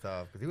like pissed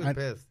off because he was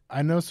pissed.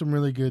 I know some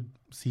really good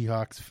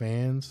Seahawks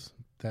fans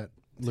that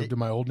lived in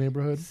my old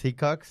neighborhood.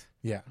 Seacocks.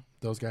 Yeah,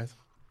 those guys.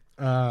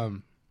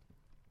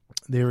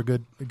 They were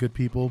good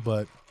people,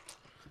 but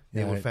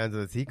They yeah, were fans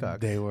of the Seacocks.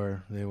 They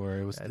were.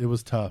 It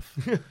was tough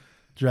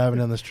driving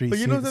down the street, But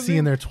you know something?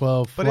 seeing their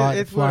 12 But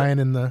it's flying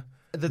in the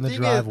The in the thing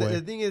driveway. is,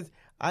 the thing is,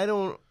 I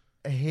don't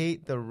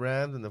hate the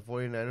Rams and the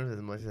 49ers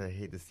as much as I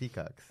hate the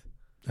Seacocks.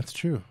 That's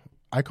true.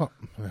 I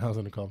was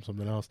going to call them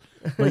something else,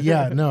 but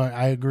yeah, no,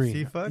 I agree.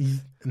 Seafucks?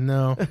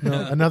 No,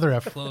 another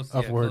F Close,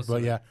 F yeah, word, close but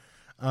to yeah,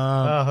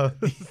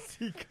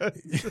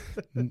 Seacocks.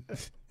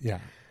 yeah.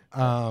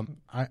 I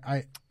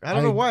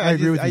don't know why. I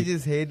agree with I you.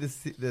 just hate the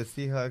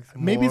Seahawks.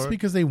 Maybe it's more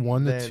because they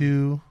won the than-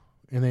 two,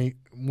 and they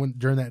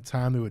during that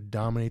time they would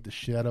dominate the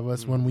shit out of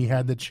us when we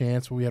had the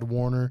chance, when we had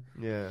Warner,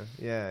 Yeah.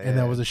 and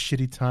that was a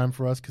shitty time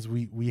for us because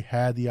we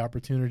had the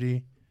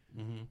opportunity.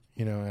 Mhm.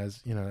 You know,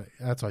 as you know,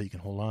 that's all you can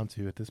hold on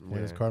to at this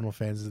point as Yeah. Cardinal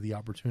fans is the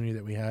opportunity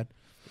that we had,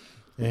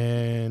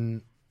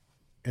 and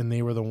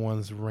they were the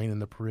ones reigning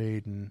the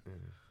parade and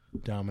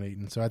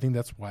dominating. So I think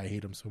that's why I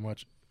hate them so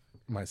much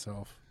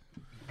myself.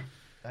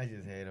 I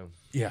just hate them.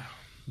 Yeah,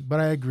 but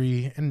I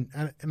agree, and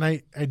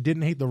I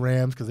didn't hate the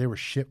Rams because they were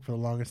shit for the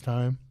longest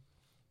time,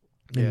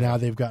 and Yeah. now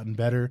they've gotten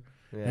better.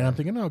 Yeah. And I'm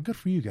thinking, oh, good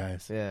for you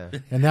guys. Yeah.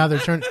 And now they're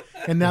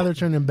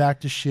turning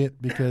back to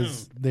shit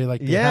because they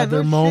Yeah, had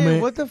their no moment.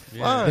 Shit. What the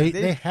fuck?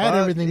 They had fucked-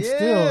 everything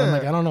still. I'm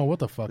like, I don't know what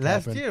the fuck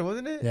Last happened. year,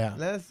 wasn't it? Yeah.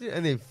 Last year,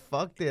 and they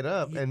fucked it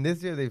up. And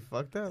this year they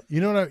fucked up.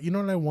 You know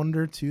what I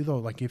wonder too though.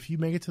 Like if you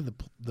make it to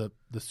the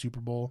Super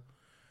Bowl,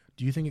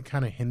 do you think it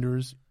kind of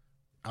hinders?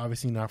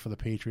 Obviously not for the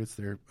Patriots.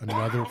 They're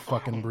another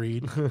fucking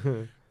breed.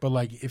 But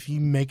like if you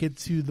make it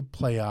to the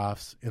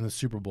playoffs in the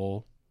Super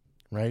Bowl,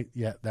 right?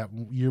 Yeah, that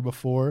year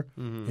before,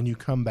 and you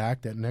come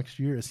back that next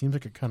year, it seems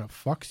like it kind of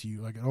fucks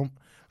you. Like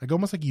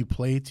almost like you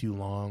play too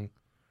long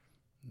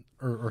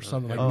or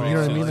something. Okay. Like, you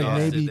know what I mean? So Like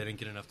they maybe didn't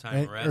get enough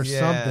time to or rest. Yeah.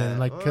 something.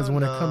 Like because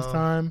when it comes no.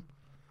 time,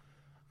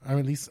 I mean,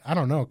 at least I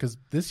don't know because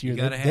this year You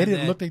they gotta have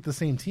didn't that- look like the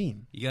same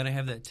team. You got to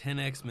have that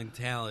 10x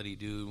mentality,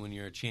 dude, when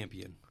you're a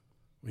champion.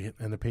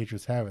 And the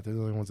Patriots have it. They're the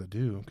only ones that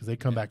do because they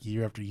come back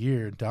year after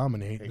year and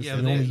dominate. This Yeah, is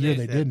but the only year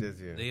they they said didn't. this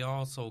year. They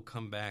also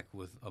come back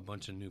with a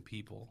bunch of new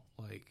people.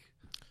 Like,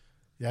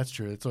 That's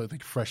true. It's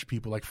like fresh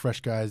people, like fresh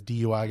guys,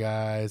 DUI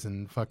guys,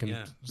 and fucking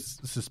Yeah.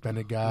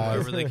 suspended guys.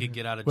 whoever they could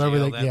get out of Whoever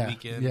jail they, that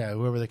weekend. yeah,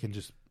 whoever they can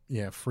just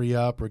free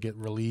up or get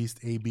released.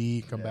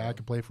 AB come back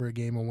and play for a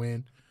game and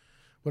win,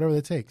 whatever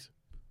it takes.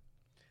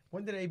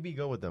 When did AB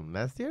go with them?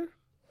 Last year?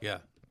 Yeah.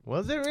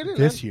 Was it really?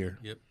 This year,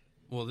 Yep.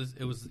 Well, it was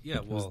it was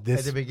well, At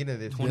this the beginning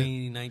of this year.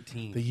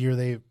 2019. the year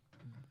they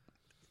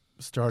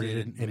started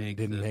Didn't and make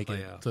didn't the make it.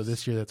 playoffs. So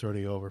this year that's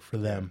already over for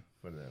them.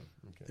 For them.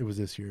 Okay. It was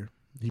this year.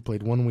 He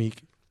played 1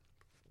 week,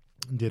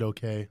 did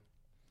okay,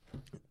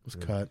 was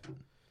cut,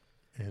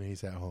 and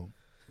he's at home.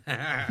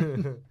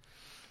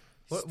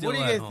 What Still do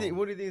you at guys home. think?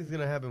 What do you think is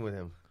gonna happen with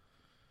him?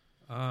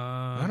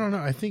 I don't know.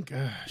 I think What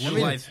I do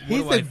mean, I- he's what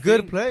do a I good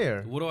think?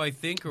 player. What do I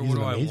think or he's what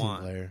do an I amazing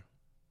want? player.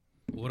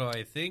 What do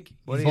I think?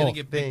 What He's do you going to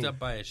get picked think? up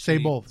by a Say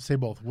shitty- both. Say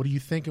both. What do you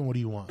think and what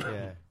do you want?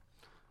 Yeah.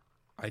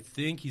 I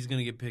think he's going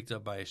to get picked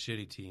up by a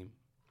shitty team.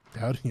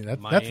 How do you, that's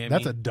Miami.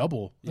 a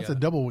double. That's Yeah. a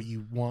double what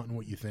you want and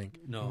what you think.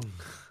 No.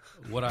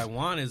 What I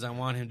want is I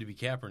want him to be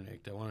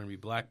Kaepernick. I want him to be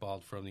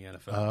blackballed from the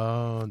NFL.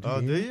 Oh, Oh,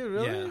 do you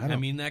really? Yeah, I I don't-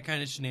 mean that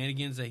kind of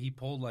shenanigans that he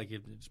pulled, like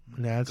it.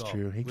 That's go.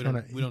 true. He We kind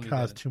don't- of we don't need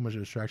caused that. too much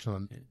distraction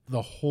on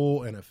the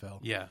whole NFL.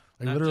 Yeah,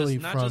 Like, not literally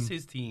just, not from- just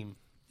his team.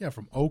 Yeah,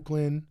 from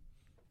Oakland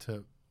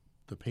to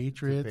the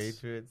Patriots.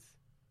 Patriots.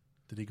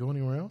 Did he go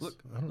anywhere else?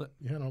 Look, I don't. look.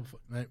 Yeah, no,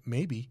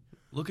 maybe.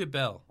 Look at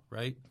Bell,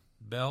 right?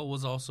 Bell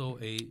was also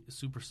a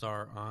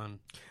superstar on.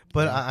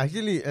 But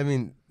I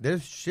mean,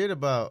 there's shit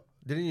about.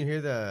 Didn't you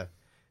hear the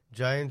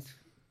Giants?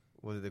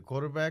 Was it the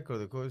quarterback or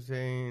the coach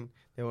saying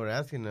they were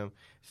asking him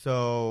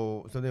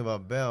something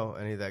about Bell,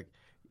 and he's like,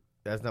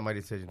 "That's not my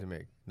decision to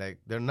make." Like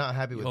they're not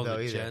happy with Oh, Bell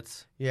the either.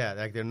 Jets Yeah,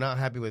 like they're not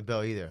happy with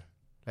Bell either.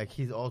 Like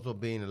he's also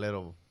being a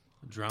little.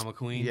 drama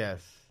queen.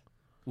 Yes.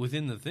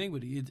 Within the thing,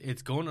 but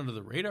it's going under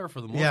the radar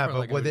for the most Yeah, part. but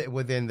like, I mean,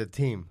 within the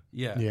team,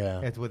 yeah,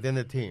 Yeah. it's within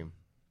the team.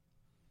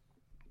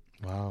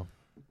 Wow.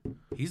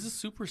 he's a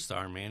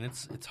superstar, man.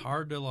 It's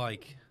hard to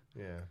like.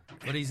 Yeah.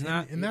 But he's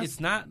not. and that's- It's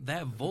not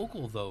that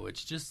vocal though.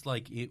 It's just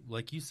like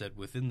like you said,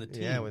 within the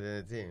team. Yeah, within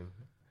the team.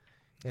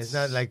 It's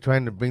not like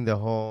trying to bring the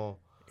whole.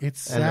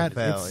 It's sad.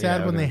 NFL, It's sad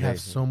yeah, when they have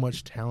organization. so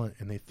much talent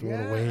and they throw it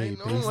Yeah, away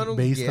I know, I don't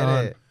based get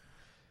on it.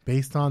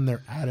 based on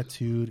their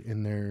attitude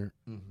and their,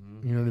 you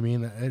know what I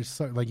mean. It's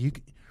so- like you,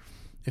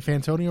 if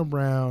Antonio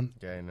Brown,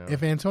 Yeah, I know.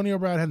 if Antonio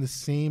Brown had the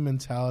same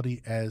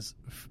mentality as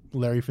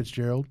Larry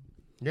Fitzgerald,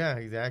 Yeah,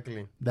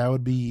 exactly. that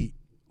would be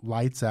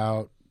lights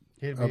out.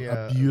 He'd A, be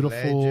a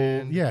beautiful,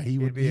 legend. yeah. He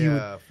would be he would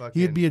a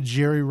fucking, he'd be a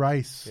Jerry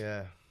Rice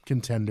yeah.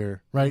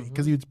 contender, right?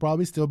 Because he'd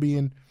probably still be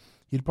in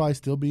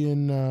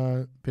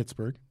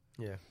Pittsburgh.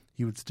 Yeah.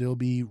 He would still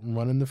be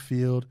running the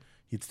field.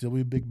 He'd still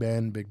be Big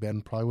Ben. Big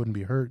Ben probably wouldn't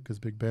be hurt because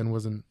Big Ben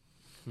wasn't.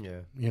 Yeah.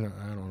 You know,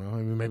 I don't know.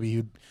 I mean,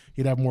 maybe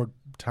he'd have more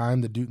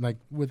time to do, like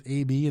with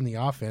AB in the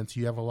offense.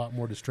 You have a lot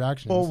more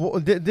distractions. Well,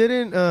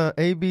 didn't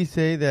AB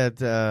say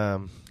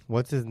that?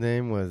 What's his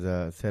name was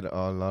said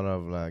a lot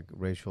of like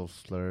racial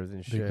slurs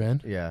and shit.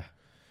 Ben? Yeah.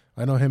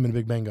 I know him and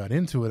Big Ben got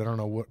into it. I don't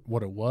know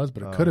what it was,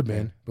 but it Oh, could have okay.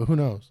 been. But who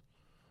knows?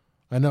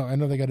 I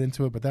know they got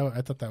into it, but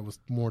I thought that was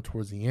more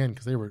towards the end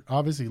because they were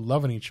obviously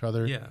loving each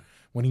other. Yeah.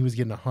 When he was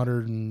getting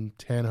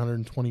 110,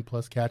 120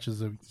 plus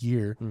catches a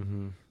year,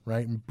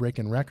 right, and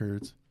breaking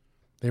records,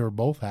 they were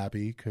both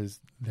happy because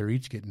they're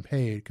each getting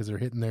paid because they're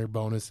hitting their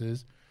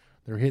bonuses,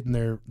 they're hitting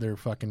their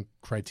fucking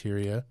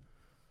criteria,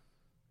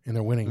 and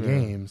they're winning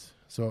games.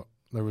 So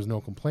there was no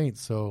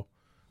complaints. So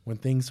when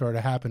things started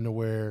to happen to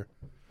where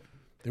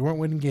they weren't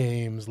winning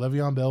games,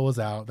 Le'Veon Bell was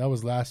out. That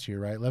was last year,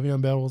 right?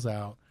 Le'Veon Bell was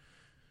out.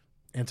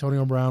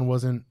 Antonio Brown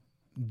wasn't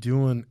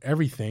doing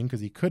everything because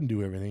he couldn't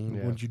do everything.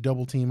 Yeah. Once you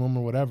double team him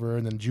or whatever,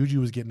 and then Juju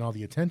was getting all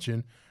the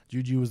attention.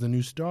 Juju was the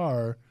new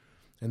star,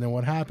 and then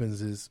what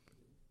happens is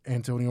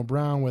Antonio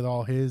Brown with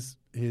all his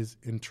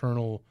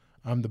internal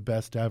 "I'm the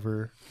best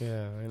ever,"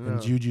 Yeah, I know.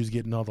 and Juju's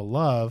getting all the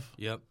love,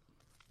 Yep.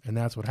 and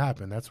that's what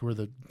happened. That's where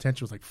the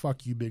tension was like,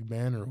 "Fuck you, Big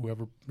Ben," or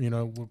whoever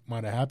what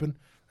might have happened.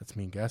 That's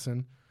me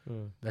guessing.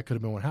 That could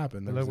have been what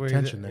happened. There Look was where a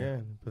tension he's at, there.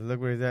 yeah, but look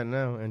where he's at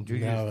now, and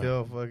Juju's Now-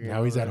 still fucking.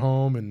 Now he's over at there.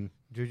 home, and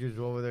Juju's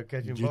over there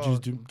catching Juju's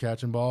balls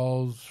catching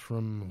balls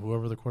from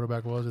whoever the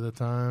quarterback was at the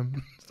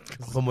time.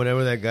 from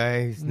whatever that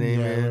guy's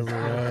name Yeah, is.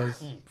 whoever it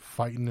was,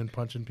 fighting and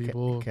punching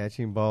people.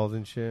 Catching balls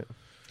and shit.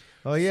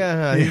 Oh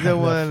yeah, he's Yeah, the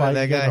one fight,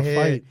 that got a hit.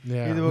 fight.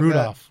 Yeah, He's the one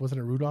Rudolph. Wasn't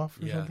it Rudolph?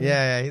 Or Yeah. something?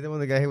 Yeah, he's the one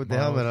that got hit with the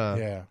helmet on.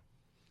 Yeah,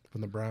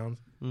 from the Browns.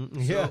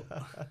 Yeah,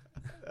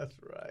 that's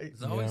right.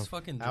 It's always Yeah.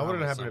 fucking. I wouldn't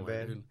drama happen to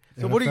somewhere, Ben. dude.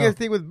 So what do you NFL. guys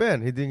think with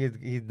Ben? He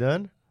think he's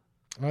done?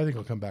 I think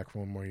he'll come back for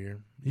one more year.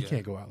 He Yeah.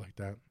 can't go out like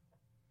that.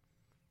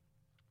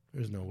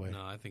 There's no way.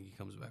 No, I think he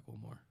comes back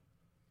one more.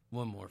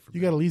 One more for You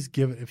got to at least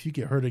give it. If you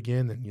get hurt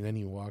again, then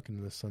you walk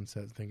into the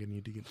sunset thinking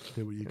you did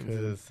what you The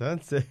could.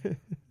 sunset.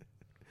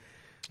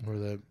 Or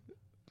the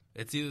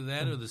It's either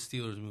that or the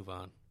Steelers move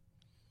on.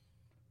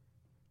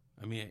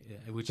 I mean,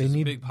 which they is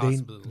need. a big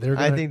possibility.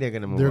 I think they're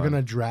gonna move. They're on.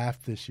 gonna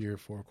draft this year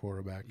for a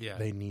quarterback. Yeah.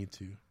 They need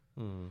to.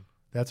 Mm.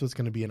 That's what's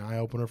gonna be an eye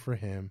opener for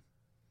him.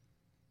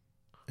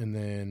 And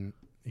then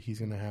he's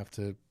gonna have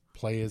to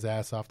play his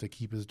ass off to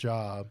keep his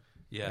job.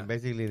 Yeah. And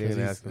basically, they're 'Cause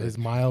gonna ask his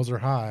miles are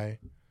high,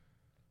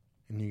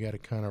 and you got to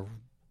kind of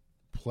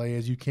play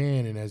as you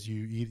can, and as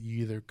you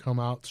either come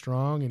out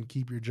strong and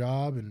keep your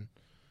job, and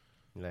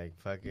like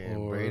fucking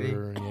or Brady.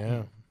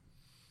 yeah.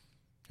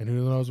 And who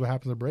knows what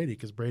happens to Brady?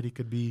 Because Brady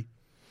could be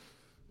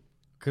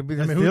Could be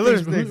the who Steelers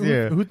thinks- next who-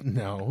 year.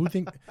 Who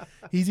think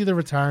he's either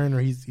retiring or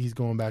he's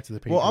going back to the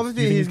Patriots? Well,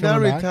 obviously Do you think he's not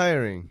coming back?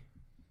 retiring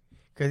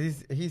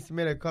because he's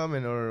made a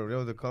comment, or there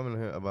was a comment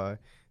here about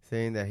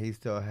saying that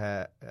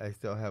I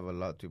still have a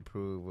lot to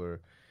prove or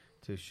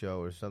to show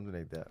or something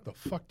like that. The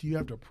fuck do you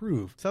have to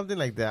prove? Something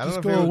like that. Just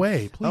I don't know go if it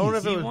away, was, I don't know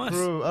if please. it He was wants-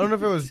 proved. I don't know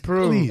if it was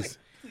proved. Please,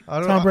 I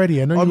don't Tom know.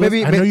 Brady. I know or you.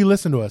 maybe- I know you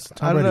listen to us. I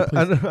Tom don't know. Brady,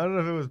 I please. don't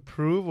know if it was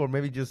proved or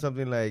maybe just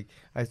something like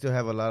I still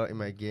have a lot in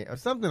my game or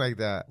something like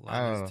that. A I lot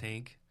don't in know. his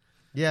tank.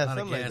 Yeah, A lot of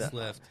something like gas that.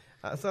 left.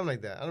 Something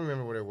like that. I don't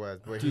remember what it was,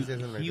 but he Dude, said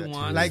something he like that.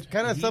 wants- Like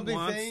kind of he something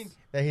wants- saying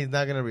that he's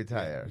not gonna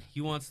retire. He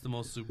wants the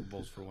most Super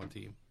Bowls for one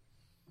team.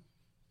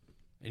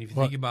 And if you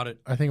Well, think about it,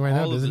 I think right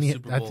now, all of doesn't the he?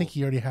 Super I think Bowls-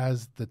 he already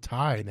has the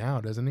tie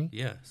now, doesn't he?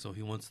 yeah, so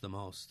he wants the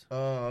most.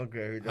 Oh,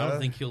 okay. I don't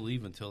think he'll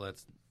leave until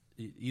that's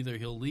either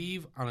he'll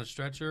leave on a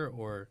stretcher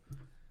or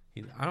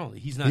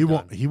he's not He done.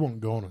 won't. He won't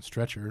go on a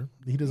stretcher.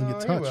 He doesn't No,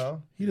 get he touched.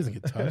 will. He doesn't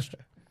get touched.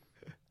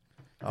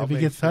 I'll If he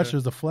make gets touched, sure-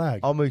 there's a flag.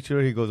 I'll make sure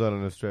he goes out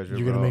on a stretcher. You're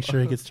gonna bro. make sure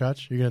he gets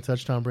touched. You're gonna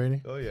touch Tom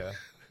Brady, Oh yeah.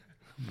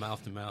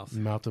 Mouth to mouth.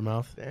 mouth to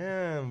mouth.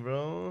 Damn,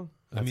 bro.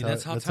 I mean,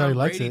 that's how he Tom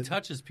likes Brady it.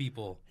 touches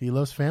people. He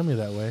loves family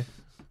that way.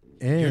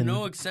 You're And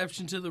no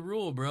exception to the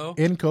rule, bro.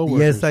 in coworkers.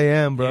 Yes, I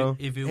am, bro.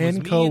 If it was And me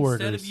instead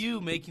coworkers. of you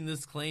making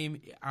this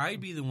claim, I'd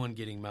be the one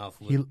getting mouth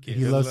He kissed.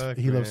 loves luck,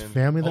 he loves man.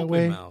 family that Open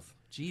way. mouth.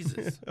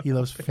 Jesus. He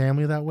loves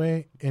family that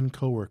way and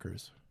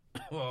coworkers.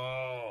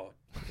 Oh,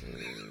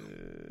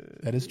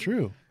 That is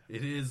true.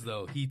 it is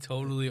though. He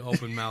totally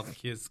open mouth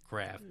kissed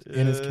Kraft.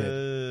 In his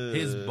kid.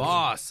 His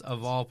boss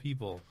of all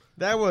people.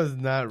 That was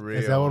not real.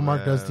 Is that what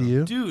Mark does to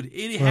you? Dude,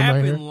 it Or am I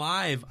here? happened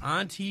live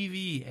on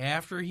TV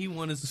after he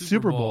won his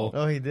Super Bowl.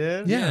 Oh, he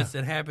did. Yeah. Yes,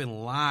 it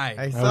happened live.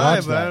 I saw it,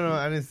 watched but I that. don't know.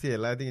 I didn't see it.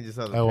 I think I just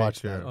saw the I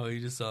watched picture. that. Oh,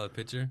 you just saw the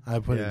picture? I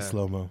put it in Yeah.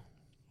 slow mo,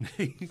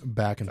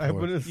 back and I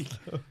forth.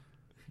 put it.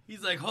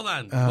 He's like, hold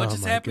on. Oh, what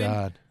just my happened?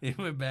 God. It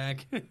went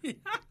back.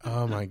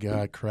 Oh my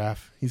God,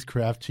 Kraft! He's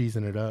Kraft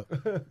cheesing it up.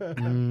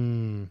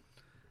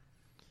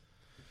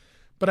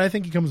 But I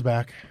think he comes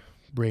back,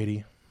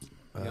 Brady.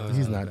 No,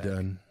 He's not not back.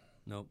 done,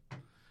 Nope.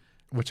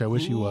 which I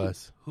wish he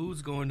was.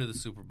 Who's going to the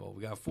Super Bowl?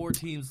 We got 4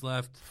 teams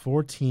left.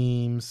 4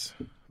 teams.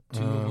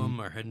 2 of them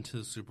are heading to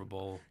the Super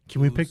Bowl.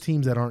 Can we Who's- pick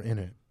teams that aren't in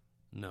it?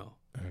 No.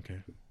 Okay.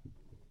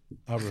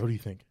 Albert, what do you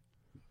think?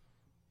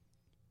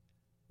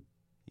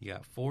 You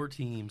got 4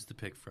 teams to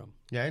pick from.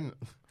 Yeah, I know.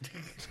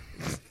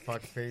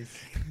 Fuck face.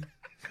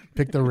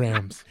 Pick the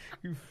Rams.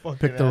 You fucking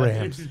Pick the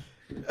ass. Rams.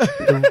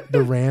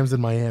 the Rams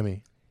in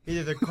Miami.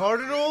 Either the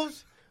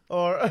Cardinals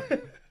or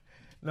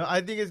no,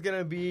 I think it's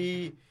gonna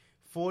be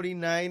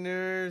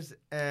 49ers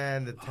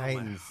and the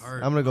Titans.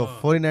 heart. I'm gonna go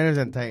 49ers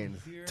and Titans.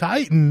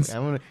 Titans.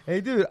 I'm gonna.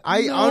 Hey, dude,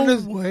 I No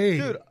honestly, way.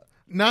 dude.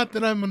 Not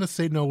that I'm gonna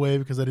say no way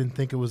because I didn't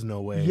think it was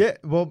no way. Yeah,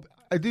 well,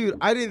 dude,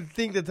 I didn't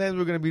think the Titans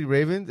were gonna beat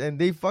Ravens, and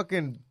they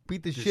fucking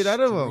beat the shit out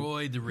of them.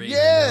 Destroyed the Ravens.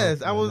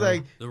 Yes, I was know.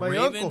 like, The my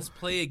Ravens uncle.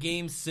 play a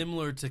game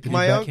similar to Did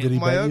My bet- uncle, did he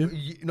my bet uncle,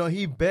 no,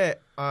 he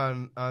bet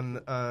on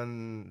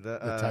the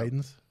The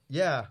Titans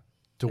yeah,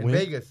 to in win.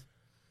 Vegas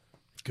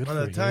Good on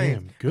for the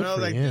Titans. him. Good and I was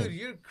for like, him. dude,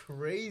 you're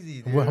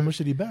crazy, dude. Well, how much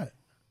did he bet?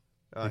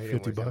 Oh, like he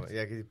didn't 50 win so bucks? much.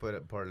 Yeah, because he put a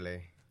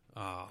parlay.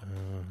 Oh.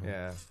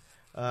 Yeah.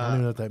 I don't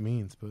even know what that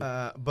means,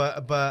 but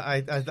But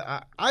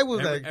I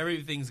was like,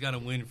 Everything's got to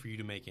win for you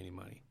to make any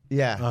money.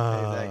 yeah,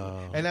 Oh.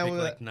 exactly. And I Pick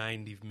was like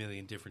 90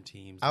 million different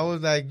teams. I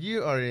was like,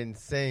 you are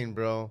insane,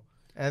 bro.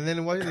 And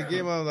then watching the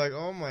game, I was like,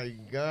 oh my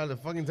god, the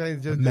fucking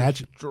Titans just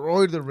Imagine-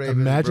 destroyed the Ravens.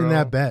 imagine bro.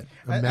 that bet.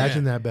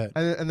 Imagine that bet.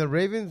 And the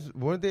Ravens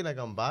weren't they like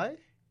on bye?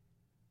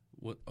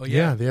 What? Oh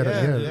Yeah, yeah, they had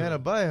Yeah, a, they had a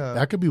bye, huh?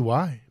 That could be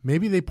why.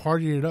 Maybe they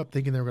partied it up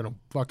thinking they were gonna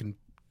fucking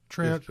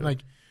like.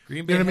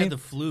 Green Bay You know what I had mean? the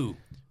flu.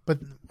 But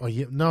well,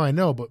 yeah, no, I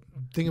know. But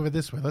think of it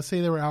this way: let's say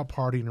they were out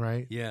partying,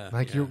 right? Yeah,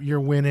 Like yeah. you're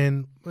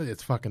winning. Well,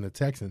 it's fucking the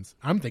Texans.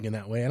 I'm thinking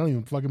that way. I don't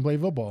even fucking play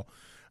football.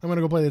 I'm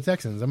gonna go play the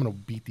Texans. I'm gonna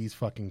beat these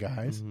fucking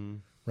guys,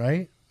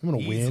 right? I'm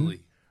gonna win.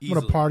 Easily. I'm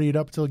gonna party it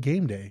up till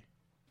game day.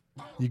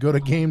 You go to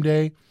game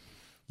day,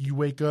 you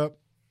wake up,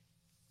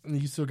 and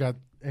you still got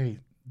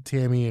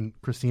Tammy and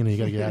Christina. You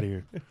gotta get out of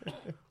here.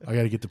 I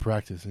gotta get to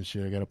practice and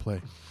shit. I gotta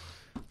play.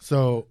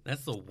 So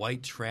That's the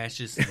white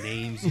trashest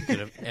names you could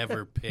have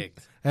ever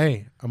picked.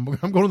 hey, I'm going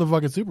to the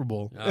fucking Super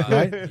Bowl,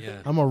 right?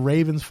 Yeah, I'm a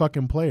Ravens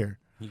fucking player.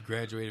 he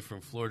graduated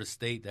from Florida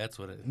State. That's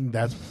what it.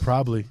 That's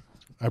probably.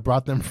 I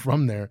brought them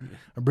from there.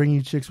 I'm bringing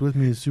you chicks with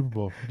me to the Super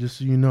Bowl, just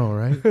so you know,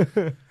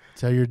 right?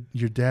 Tell your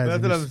dads. That's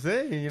and what your, I'm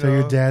saying. Tell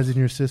your dads and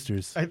your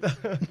sisters. I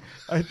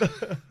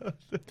thought.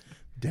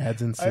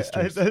 Dads and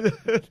sisters.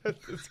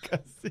 That's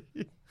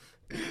disgusting.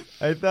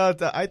 I thought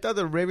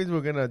the Ravens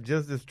were gonna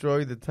just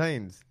destroy the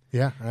Titans.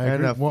 Yeah, I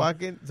And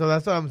agree. so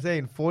that's what I'm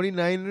saying.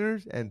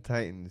 49ers and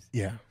Titans.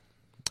 Yeah.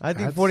 I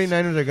think That's-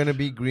 49ers are gonna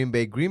beat Green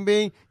Bay. Green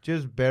Bay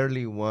just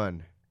barely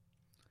won.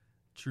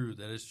 True,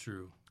 that is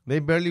true. They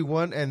barely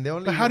won, and they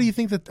only. But how do you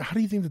think the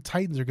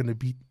Titans are going to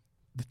beat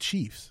the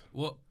Chiefs?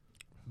 Well,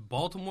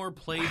 Baltimore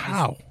played.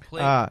 How?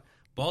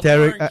 Baltimore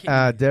Derek? and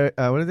Kansas-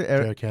 What is it?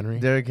 Derrick Henry.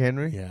 Derrick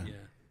Henry. Yeah. Yeah,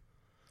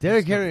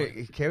 Derrick Stuff Henry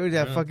like- carried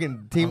that Yeah.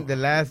 fucking team the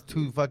last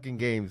 2 fucking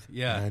games.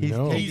 yeah, I He's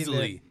know.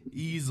 taking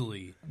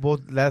easily.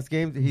 Both last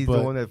games, he's the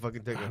But- one that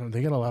fucking took I it. don't,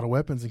 they got a lot of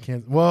weapons in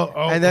Kansas. Well,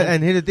 And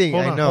here's the thing.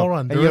 hold I on, know. hold on.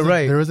 And There you're was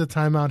right. There was a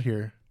timeout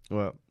here.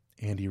 Well,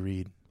 Andy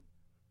Reid.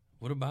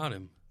 What about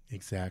him?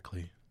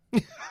 Exactly.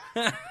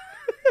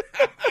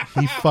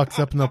 He fucks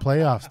up in the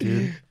playoffs,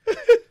 dude.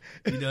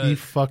 He He does.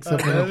 fucks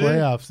up in the Really?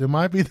 playoffs. It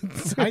might be the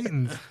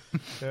Titans,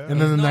 yeah. and then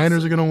the He's not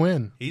Niners su- are going to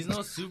win. He's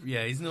no super.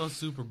 Yeah, he's no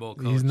Super Bowl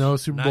coach. He's no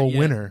Super Not Bowl yet.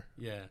 winner.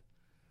 Yeah.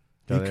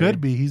 He Oh,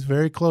 could be. He's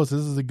very close.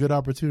 This is a good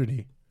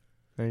opportunity.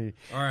 Hey.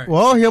 All right.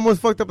 Well, he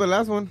almost fucked up the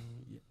last one.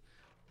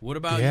 What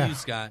about Yeah. you,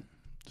 Scott?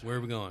 Where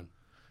are we going?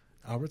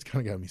 Albert's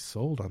kind of got me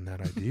sold on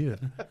that idea.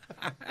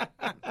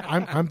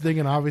 I'm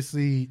thinking.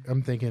 Obviously,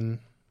 I'm thinking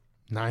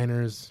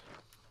Niners.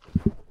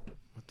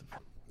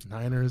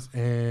 Niners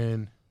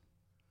and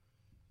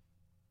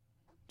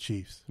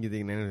Chiefs. You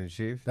think Niners and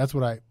Chiefs? That's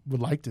what I would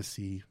like to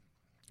see.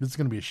 This is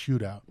going to be a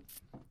shootout,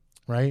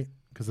 right?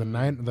 Because the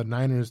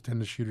Niners tend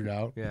to shoot it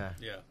out. Yeah.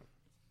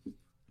 Yeah.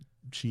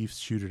 Chiefs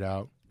shoot it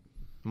out.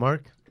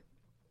 Mark?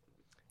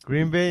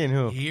 Green Bay and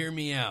who? Hear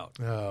me out.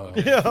 Oh,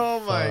 Oh,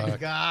 my fuck.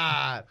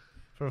 God.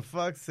 For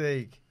fuck's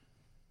sake.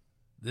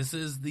 This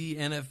is the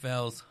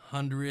NFL's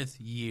 100th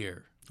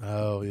year.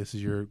 Oh, this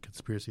is your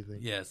conspiracy thing.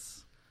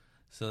 Yes.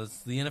 So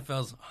it's the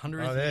NFL's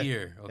 100th Oh, there-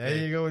 year. There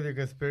Okay. you go with your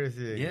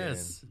conspiracy again.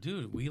 Yes,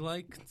 dude, we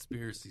like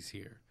conspiracies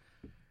here.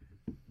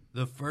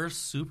 The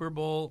first Super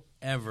Bowl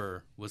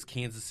ever was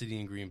Kansas City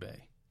and Green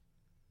Bay.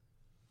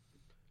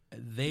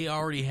 They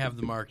already have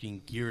the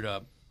marketing geared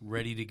up,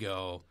 ready to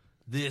go.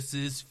 This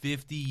is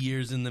 50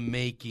 years in the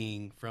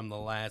making from the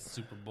last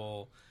Super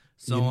Bowl,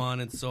 so on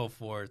and so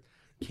forth.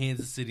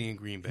 Kansas City and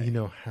Green Bay. You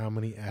know how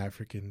many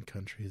African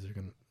countries are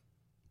going to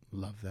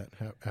love that?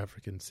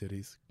 African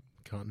cities,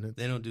 continents?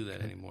 They don't do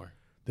that anymore.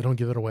 They don't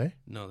give it away?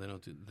 No, they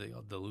don't do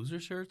the loser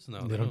shirts.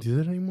 No, They don't do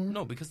that anymore?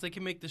 No, because they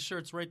can make the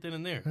shirts right then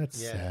and there.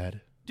 That's Yeah.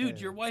 sad.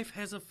 Dude, your wife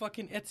has a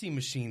fucking Etsy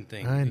machine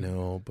thing. I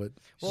know, but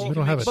Well, we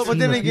don't have a But team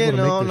then of again,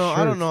 people to make no, the I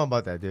don't shirts. know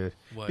about that, dude.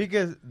 What?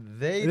 Because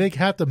They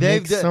have to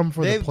make some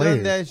for the they've players.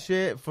 done that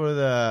shit for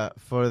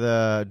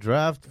the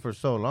draft for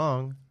so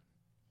long.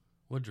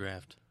 What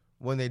draft?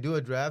 When they do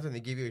a draft and they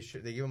give you a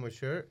shirt, they give them a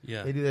shirt.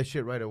 Yeah. They do that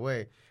shit right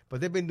away.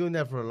 But they've been doing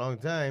that for a long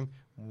time.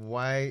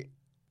 Why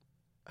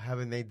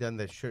haven't they done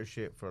the shirt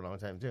shit for a long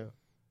time too?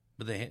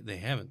 But they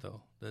haven't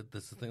though.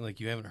 That's the thing. Like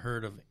you haven't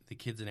heard of the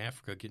kids in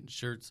Africa getting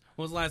shirts.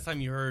 When was the last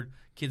time you heard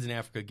kids in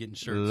Africa getting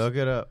shirts? Look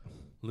it up.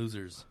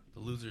 Losers, the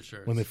loser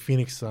shirts. When the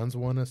Phoenix Suns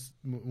won us,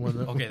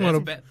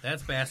 okay,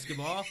 that's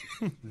basketball.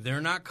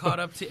 They're not caught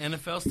up to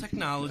NFL's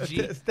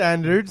technology.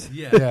 Standards.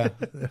 Yeah.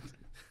 yeah,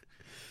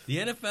 The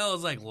NFL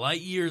is like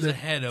light years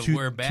ahead of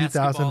where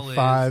basketball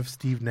 2005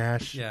 Steve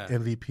Nash Yeah.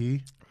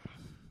 MVP.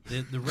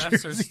 is. The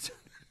refs are.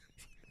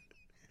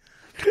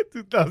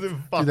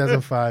 2005.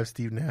 2005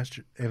 Steve Nash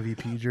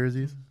MVP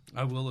jerseys.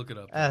 I will look it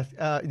up. Ask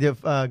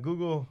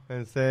Google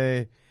and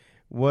say,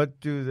 what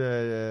do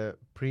the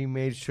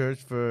pre-made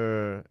shirts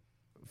for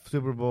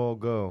Super Bowl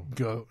go?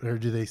 Go or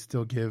do they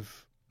still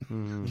give?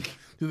 Mhm.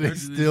 Do Or they do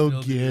still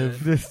do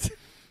give that?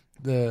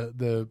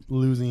 the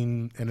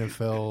losing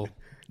NFL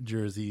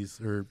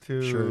jerseys or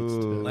To shirts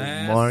to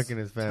Last Mark and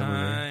his family.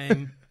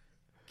 time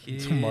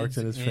kids Mark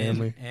and his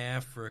family. in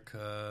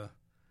Africa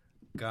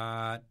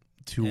got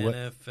to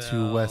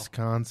NFL.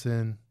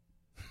 Wisconsin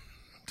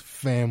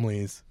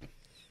families?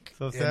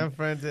 So San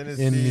Fran, in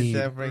Tennessee, need.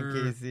 San Fran,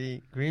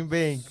 KC, Green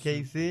Bay, and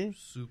KC.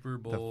 Super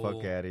Get the Bowl.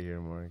 fuck out of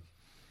here, Mark.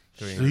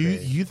 Green So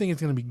Bay. you think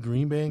it's going to be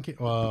Green Bay and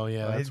well, yeah,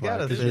 Well, that's he's why.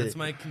 gotta 'Cause say- you're- It's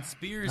my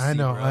conspiracy. I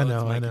know, bro. I It's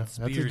know, my I know. That's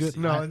a good- conspiracy.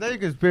 No, it's not your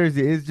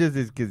conspiracy. It's just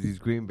because he's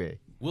Green Bay.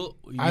 Well,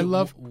 I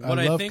love what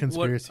love think,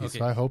 conspiracies, What, okay,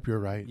 so I hope you're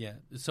right. yeah.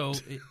 So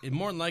it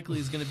more than likely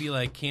is going to be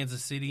like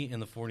Kansas City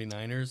and the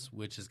 49ers,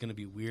 which is going to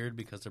be weird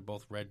because they're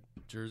both red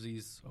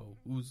jerseys. So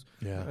who's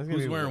Yeah, That's gonna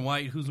who's be wearing weird.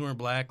 white? Who's wearing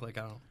black? Like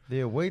I don't. The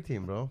away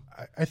team, bro.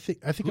 I think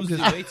I'm Who's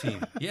just the away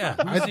team? Yeah,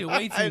 who's the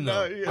away team know,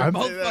 though? you're They're gonna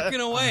both say that.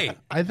 fucking away.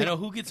 I I think- know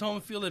who gets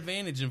home field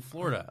advantage in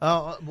Florida.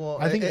 Well,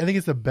 I think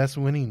it's the best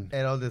winning.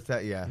 and all this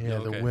that yeah. Yeah,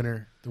 okay.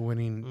 the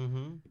winning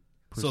Mm-hmm.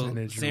 So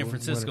percentage. San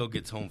Francisco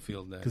gets home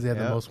field then. because they have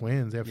Yeah. the most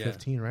wins. They have Yeah.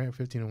 15, right?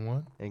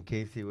 15-1. And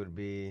KC would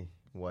be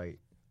white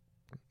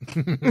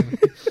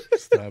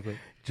Stop it.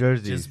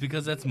 jerseys. Just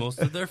because that's most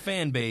of their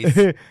fan base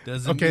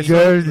doesn't Okay, mean. so,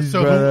 Jerseys,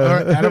 so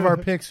brother. out of our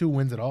picks, who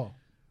wins it all?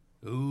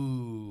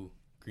 Ooh,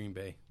 Green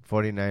Bay.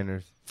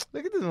 49ers.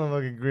 Look at this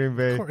motherfucking Green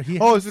Bay. He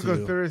Oh, has it's a to.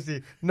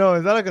 conspiracy. No,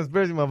 it's not a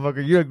conspiracy,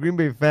 motherfucker. You're a Green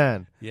Bay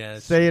fan. Yeah,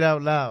 that's Say true. it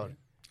out loud.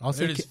 I'll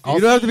say. It is I'll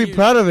You don't have to be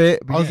proud of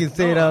it, but you can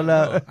say it out No,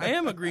 loud. I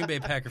am a Green Bay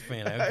Packer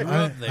fan. I grew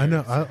up there. I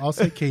know. I'll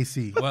say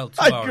KC. Well,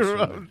 2 I hours grew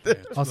from up there.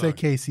 there. Yeah, I'll 2 say hours.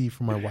 KC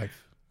for my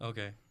wife.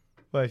 Okay.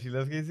 What, she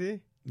loves KC?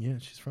 Yeah,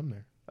 she's from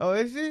there. Oh,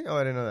 is she? Oh, I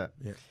didn't know that.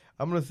 Yeah.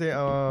 I'm gonna say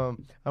I'm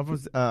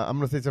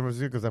gonna say San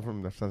Francisco because I'm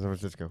from San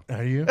Francisco.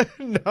 Are you?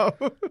 No,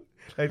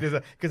 like this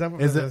because I'm from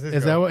Is San that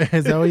Francisco.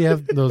 is that why you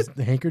have those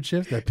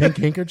handkerchiefs, that pink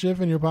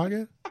handkerchief in your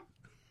pocket?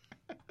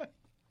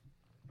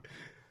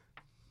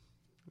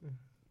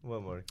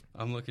 What more?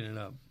 I'm looking it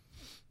up.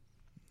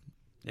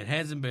 It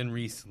hasn't been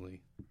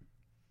recently.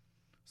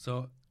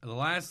 So the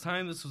last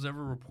time this was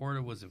ever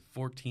reported was in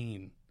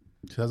 14.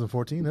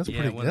 2014. That's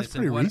Yeah, pretty. when That's they said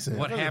pretty what, recent.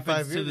 What That was happens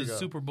 5 to years the ago.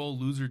 Super Bowl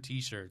loser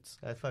T-shirts?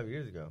 That's 5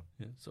 years ago.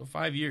 Yeah, so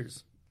 5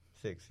 years,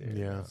 6 years.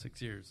 Yeah.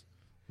 6 years.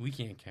 We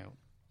can't count.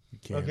 You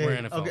can't. We're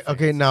Okay. NFL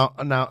Okay.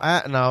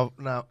 fans.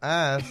 Now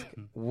ask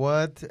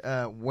what?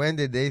 When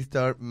did they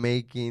start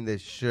making the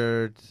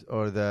shirts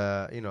or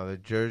the the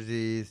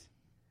jerseys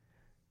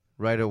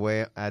right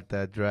away at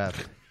the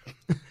draft?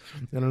 I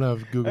don't know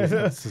if Google's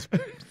not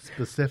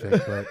specific,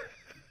 but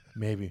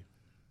maybe.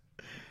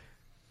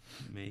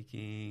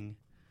 Making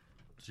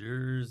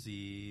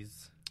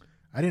jerseys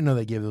I didn't know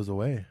they gave those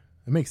away.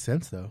 It makes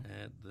sense though.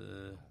 at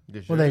the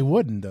Well, they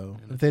wouldn't though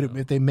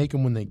if they make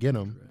them when they get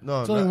them.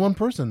 No, It's only not- one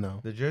person though.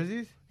 the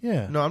jerseys.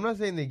 Yeah. No, I'm not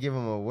saying they give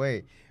them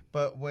away,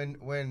 but when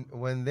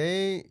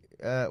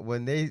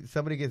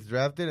somebody gets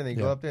drafted and they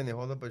go Yeah. up there and they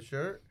hold up a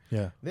shirt,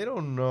 Yeah. they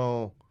don't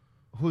know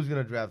who's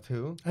gonna draft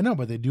who. I know,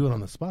 but they do it on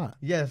the spot.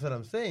 Yeah, that's what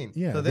I'm saying.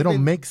 Yeah. So they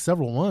don't make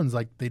several ones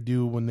like they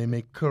do when they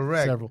make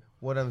correct. several.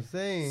 What I'm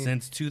saying.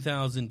 since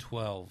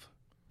 2012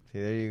 See,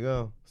 there you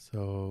go.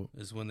 So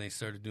is when they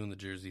started doing the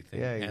jersey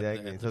thing. Yeah, at the-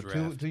 exactly. At the So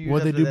draft. 2 years.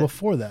 what they after do that-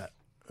 before that?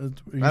 Are you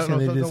I don't saying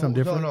they know. did something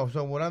different? No.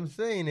 So what I'm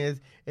saying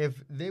is,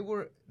 if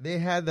they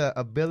had the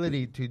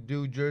ability to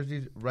do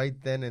jerseys right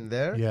then and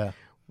there, Yeah.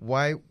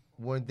 why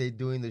weren't they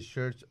doing the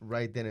shirts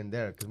right then and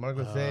there? Because Mark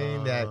was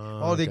saying that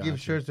they give gotcha.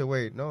 shirts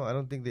away. No, I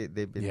don't think they've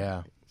been.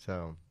 Yeah.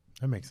 So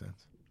That makes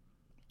sense.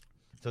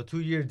 2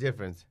 years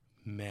difference.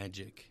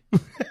 Magic.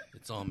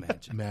 It's all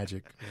magic.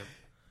 Magic. Yep.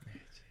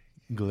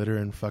 Glitter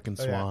and fucking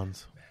Oh, yeah.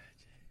 swans.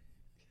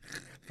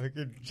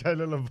 Fucking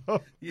China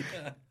LaBeouf.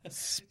 Yeah.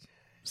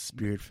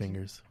 Spirit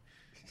fingers.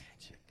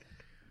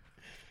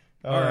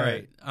 All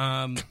right.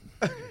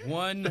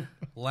 One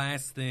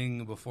last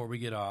thing before we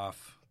get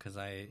off, because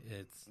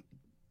it's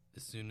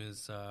as soon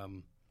as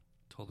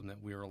told him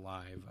that we were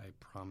alive, I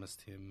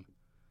promised him.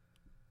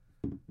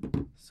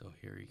 So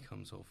here he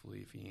comes. Hopefully,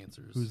 if he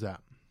answers. Who's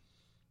that?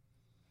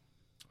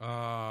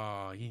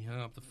 Oh, he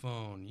hung up the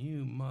phone.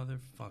 You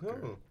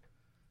motherfucker. Who?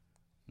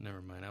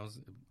 Never mind.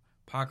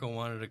 Paco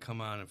wanted to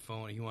come on and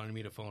phone. He wanted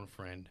me to phone a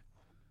friend.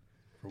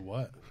 For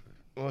what?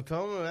 Well,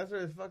 tell him to answer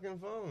his fucking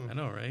phone. I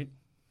know, right?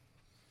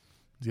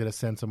 He's got to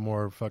send some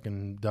more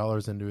fucking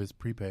dollars into his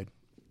prepaid.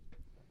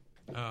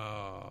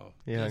 Oh,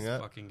 He this hung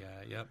up? fucking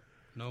guy. Yep.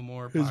 No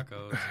more His-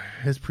 Pacos.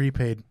 His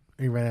prepaid,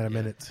 he ran out of Yeah.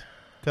 minutes.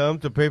 Tell him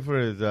to pay for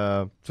his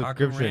Paco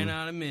subscription. ran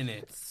out of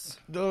minutes.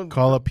 Don't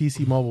Call up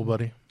PC Mobile,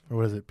 buddy. Or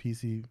what is it?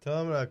 PC?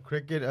 tell him that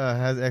Cricket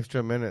has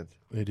extra minutes.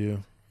 They do.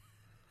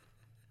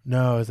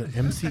 No, is it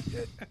MC?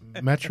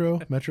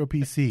 Metro? Metro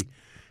PC.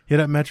 Hit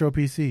up Metro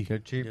PC. They're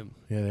cheap. Yep.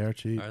 Yeah, they are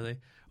cheap. Are they?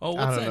 Oh,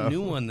 I what's don't that know.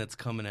 new one that's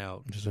coming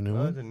out? Just a new Oh,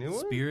 one? it's a new one?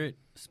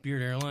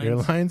 Spirit Airlines.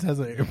 Airlines has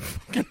a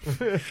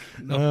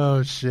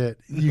Oh shit!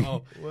 You,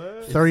 Oh,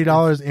 What?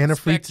 $30 and a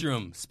free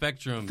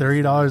Spectrum.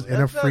 $30 and a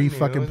That's not free new,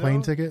 fucking plane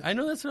though. ticket. I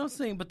know that's what I'm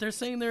saying, but they're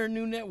saying they're a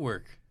new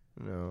network.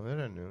 No, they're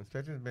not new.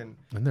 Spectrum's been.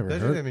 I've never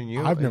Spectrum's heard. been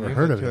new- I've never new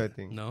heard of too, I it.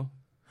 think. No.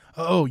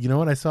 Oh, you know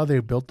what? I saw they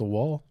built the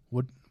wall.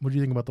 What do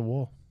you think about the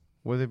wall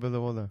Where they build the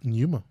wall down? in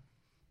Yuma?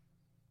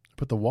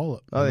 Put the wall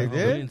up. Oh, they I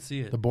did? didn't see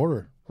it. The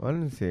border. I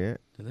didn't see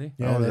it. Did they?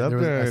 Yeah, I was up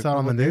there I saw it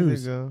on the couple days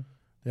news. ago.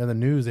 Yeah, the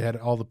news. They had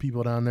all the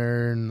people down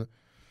there and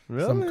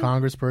Really? some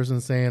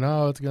congressperson saying,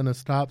 "Oh, it's gonna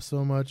stop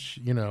so much."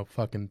 You know,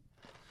 fucking,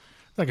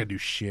 it's not gonna do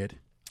shit.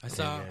 I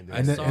saw. Yeah, I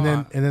And then, saw.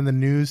 and then the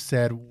news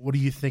said, "What do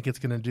you think it's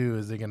gonna do?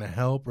 Is it gonna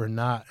help or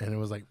not?" And it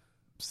was like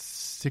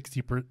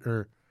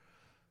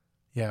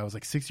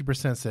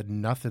 60% said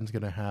nothing's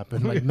gonna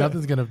happen. Like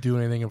nothing's gonna do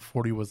anything. And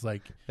 40 was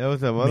like, There was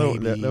some other.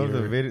 Maybe, There was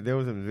a or- video. There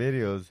was some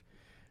videos.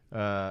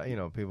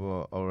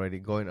 People already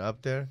going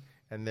up there,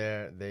 and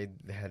they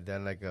had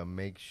done like a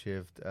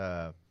makeshift.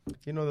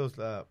 Those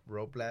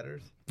rope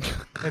ladders.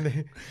 And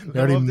they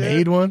already up there.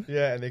 made one?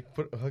 Yeah, and they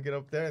hook it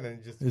up there, and then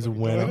it just Is it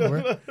fucking went go-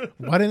 up where?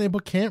 Why didn't they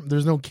put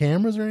There's no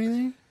cameras or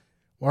anything.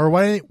 Or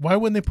why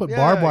wouldn't they put Yeah,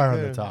 barbed wire on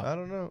good. the top? I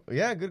don't know.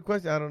 Yeah, good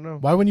question. I don't know.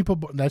 Why wouldn't you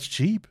put? That's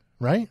cheap,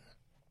 right?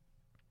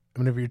 I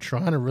mean, if you're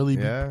trying to really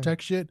Yeah.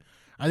 protect shit,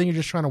 I think you're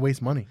just trying to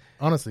waste money.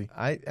 Honestly.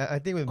 I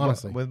think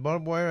Honestly. with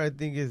barbed wire, I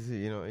think is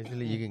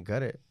easily you can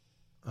cut it.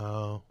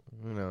 Oh,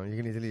 You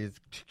can easily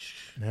just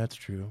that's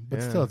true. But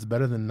Yeah. still, it's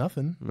better than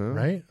nothing, No.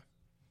 right?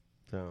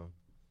 so.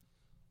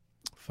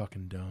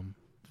 Fucking dumb.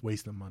 It's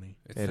wasting money.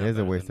 It's It not is a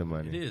better waste than- of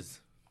money. It is.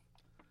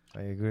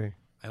 I agree.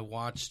 I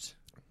watched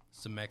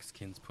some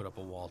Mexicans put up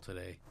a wall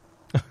today.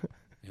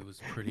 It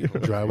was pretty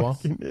Drywall?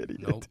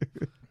 Nope.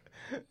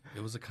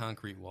 It was a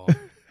concrete wall,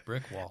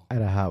 brick wall.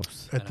 At a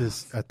house. At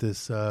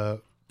this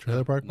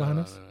trailer park behind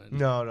us?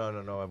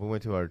 No. We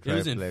went to our It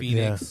was in triplex.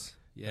 Phoenix.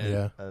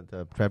 Yeah. At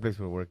the triplex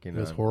we're working It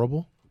was on.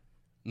 horrible.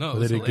 No, Or it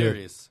was they did good?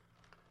 hilarious.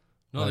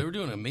 No, Like- they were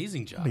doing an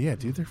amazing job. Oh, yeah,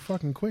 dude, they're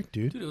fucking quick,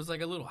 dude. Dude, it was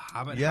like a little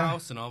hobbit Yeah.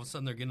 house, and all of a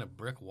sudden they're getting a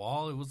brick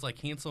wall. It was like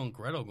Hansel and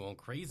Gretel going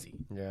crazy.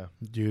 Yeah.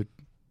 Dude,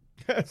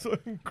 That's so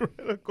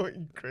incredible,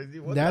 going crazy.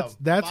 What that's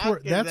the fuck where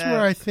is that's that?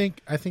 where I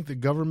think the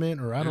government,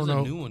 or I There's don't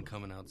a know, new one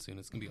coming out soon.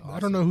 It's gonna be awesome. I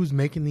don't know who's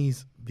making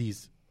these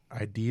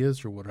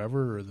ideas or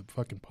whatever, or the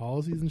fucking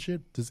policies and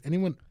shit. Does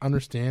anyone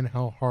understand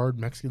how hard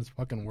Mexicans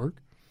fucking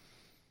work?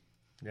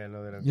 Yeah,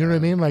 no, they don't. You know what I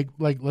mean? Like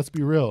let's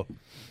be real.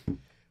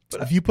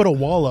 If you put a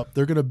wall up,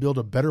 they're gonna build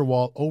a better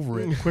wall over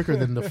it quicker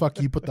than the fuck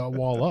you put that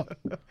wall up,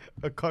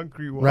 A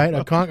concrete wall. right?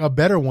 A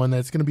better one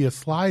that's gonna be a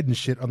slide and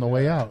shit on the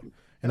way out,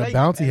 and a And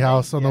bouncy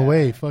house on the yeah.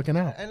 way fucking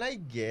out. And I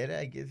get it.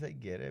 I guess I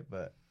get it,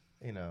 but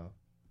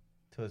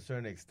to a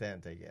certain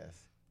extent, I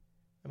guess.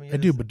 I mean, I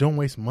do, but don't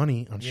waste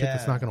money on shit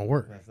that's yeah, not gonna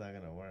work. That's not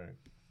gonna work.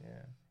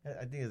 Yeah, I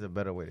think there's a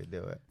better way to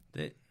do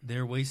it.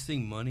 They're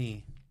wasting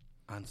money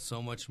on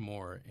so much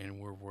more, and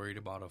we're worried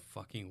about a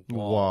fucking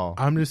wall. Wall.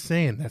 I'm just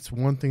saying that's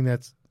one thing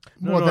that's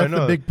No, well, no, I that's the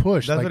know. big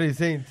push. That's like, what he's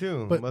saying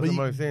too. but- That's but what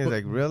you- I'm saying. but-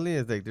 Is like really,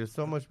 it's like there's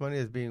so much money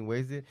that's being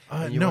wasted.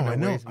 and you no, wanna I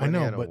know, waste money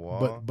on a but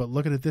wall?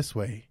 look at it this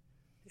way: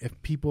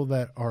 if people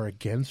that are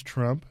against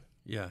Trump,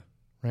 Yeah.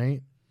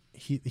 right,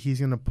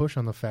 he's gonna push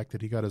on the fact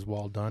that he got his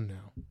wall done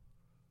now,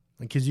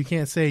 because you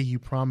can't say you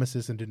promised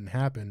this and didn't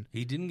happen.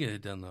 He didn't get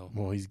it done though.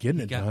 Well, he's getting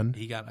He it got, done.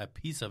 He got a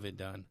piece of it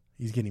done.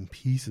 He's getting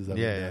pieces of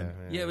it done.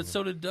 Yeah, but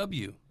so did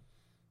W.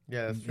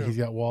 Yeah, that's true. He's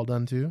got wall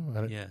done too.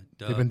 Yeah,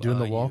 They've been doing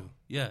the wall? W.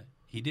 Yeah,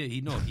 he did.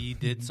 He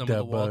did some of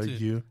the wall too.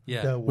 W.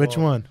 Yeah, The Which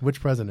wall. one? Which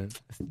president?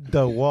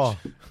 The wall.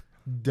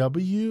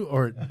 W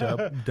or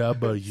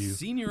W?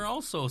 Senior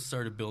also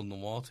started building the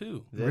wall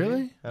too. Did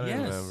Really? he? I don't Yes.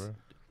 remember.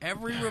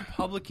 Every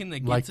Republican that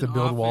gets Like to in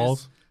build office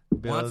walls?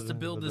 wants to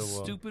build Build this the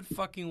wall. stupid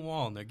fucking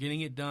wall, and they're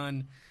getting it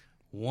done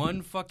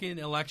one fucking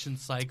election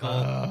cycle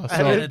so-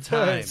 at a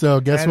time. So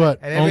guess And- what?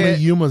 and Only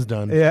every- Yuma's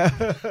done. Yeah,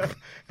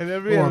 and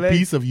every Or a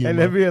piece of you, and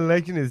man. every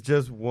election is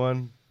just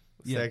one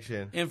Yeah.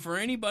 section. And for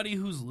anybody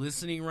who's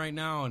listening right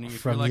now, and if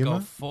From you're like Yuma?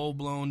 a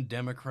full-blown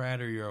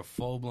Democrat or you're a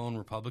full-blown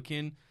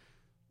Republican,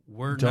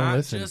 we're Don't not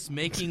listen. just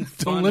making Don't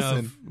fun of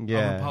listen.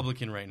 Yeah. a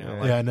Republican right now. Yeah.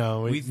 Like, Yeah,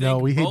 no, we think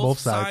hate both both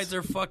sides.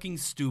 are fucking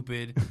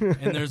stupid,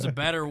 and there's a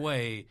better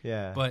way.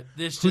 Yeah. But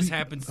this Who just do you-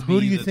 happens to Who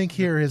be do you the- think the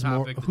here is more?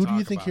 topic to Who do you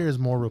talk think about. here is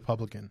more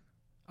Republican?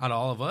 Out of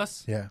all of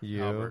us? Yeah,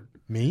 You. Albert.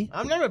 me.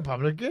 I'm not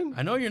Republican.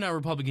 I know you're not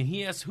Republican.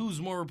 He asked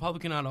who's more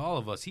Republican out of all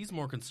of us. He's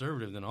more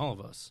conservative than all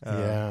of us.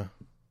 Yeah,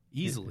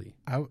 Easily.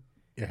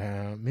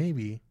 yeah,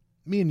 maybe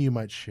me and you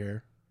might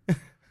share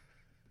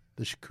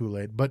the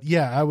Kool-Aid, but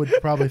yeah, I would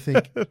probably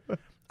think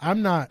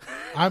I'm not.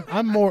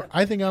 I'm more.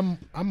 I think I'm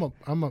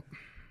a.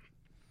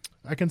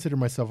 I consider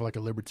myself like a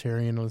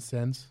libertarian in a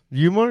sense.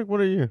 You, Mark? What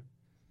are you?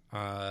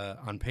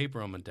 On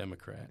paper, I'm a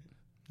Democrat,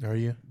 Are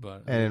you?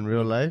 but And in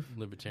real life?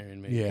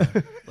 libertarian maybe. Yeah,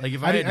 Like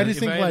if I I, had, just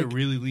if I think, had like- to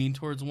really lean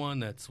towards one,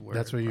 that's where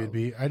that's where it you'd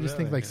probably- be. I just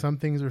think Really? like some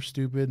things are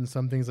stupid and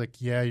some things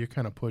like you're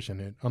kind of pushing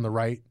it on the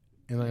right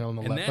and like on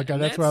the And left. that- Like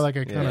and that's why like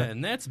I yeah, kind of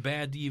and that's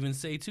bad to even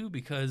say too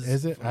because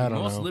Is it? I don't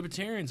most know.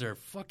 libertarians are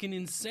fucking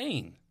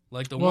insane.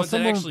 Like the Well, ones that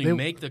some of them, actually they-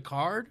 make the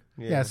card.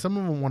 yeah. Some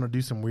of them want to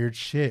do some weird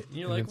shit. And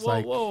you're and like,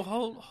 it's whoa,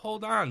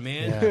 hold on,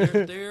 man.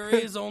 Yeah. There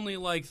is only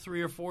like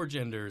 3 or 4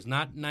 genders,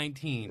 not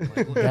 19.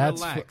 Like,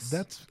 relax.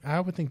 That's I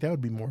would think that would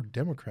be more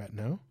Democrat.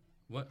 No.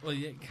 What? Well,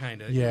 yeah,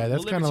 kind of. Yeah,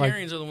 that's kinda like-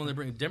 libertarians are the one that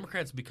bring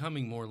Democrats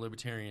becoming more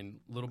libertarian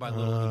little by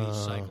little in each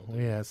cycle.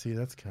 Dude. Yeah, see,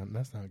 that's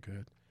not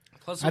good.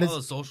 Plus, I all just-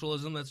 the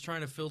socialism that's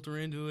trying to filter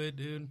into it,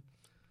 dude.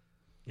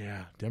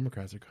 Yeah,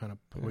 Democrats are kind of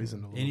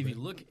poisoned a little And if bit.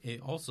 you look at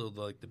also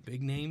the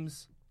big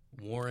names,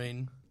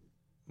 Warren,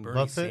 Bernie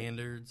Buffett?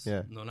 Sanders.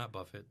 Yeah. No, not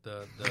Buffett.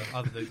 The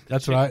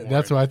that's chick what I. Warren.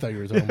 That's what I thought you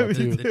were talking about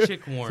too. The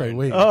chick It's like, Warren.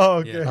 wait. Oh,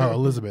 okay. Yeah. Oh,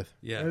 Elizabeth,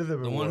 Yeah,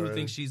 Elizabeth the one who Warren.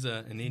 thinks she's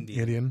an Indian.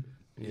 Indian.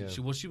 Yeah.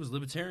 She was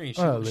libertarian.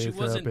 She Elizabeth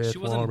wasn't a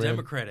Warren.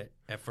 Democrat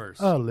at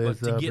first. But to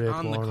Elizabeth get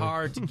on the Warren.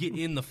 card, to get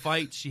in the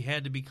fight, she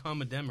had to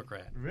become a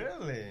Democrat.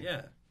 Really?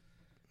 Yeah.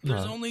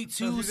 There's No. only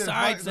So two she said,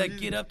 sides fuck- so that she-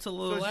 get up to the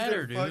So she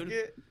ladder, said, fuck dude.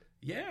 it?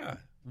 Yeah.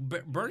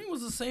 Bernie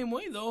was the same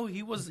way though.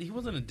 He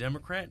wasn't a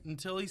Democrat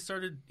until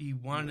he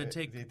wanted to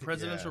take Yeah.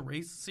 presidential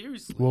race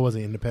seriously. What was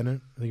he?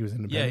 Independent? I think he was Yeah,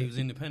 independent. he was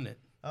independent.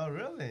 Oh,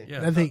 really?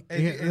 Yeah. I think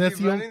Is he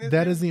that's running this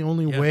that thing? is the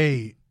only Yeah.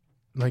 way,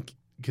 like,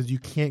 because you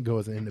can't go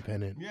as an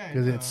independent Yeah, I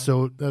because it's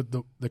know.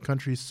 so the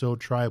country's so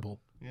tribal.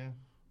 Yeah.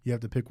 You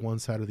have to pick one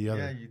side or the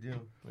other. Yeah, you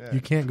do. Yeah.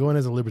 You can't go in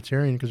as a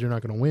libertarian because you're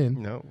not going to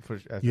win. No,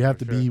 You have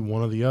for to sure. be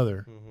one or the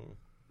other. Mhm.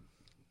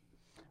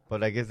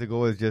 But I guess the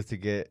goal is just to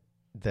get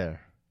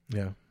there.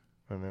 Yeah.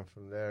 And then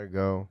from there,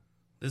 go.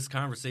 This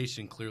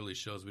conversation clearly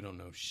shows we don't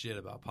know shit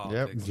about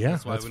politics. Yeah,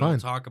 that's why that's we fine. don't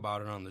talk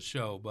about it on the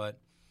show. But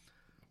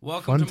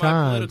welcome Fun to my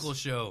times. political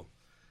show.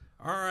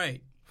 All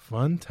right.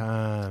 Fun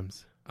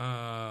times.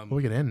 Well,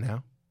 we can end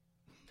now.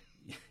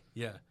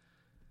 Yeah.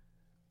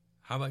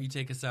 How about you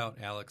take us out,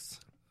 Alex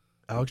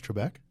Alex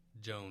Trebek?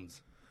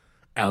 Jones?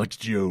 Alex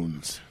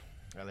Jones.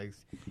 Alex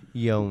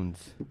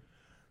Jones.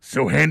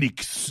 So handy. I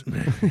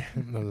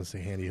was going to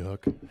say handy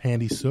hook.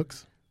 Handy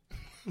sooks.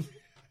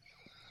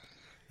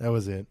 That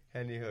was it.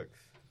 Handy hooks.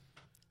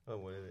 Oh,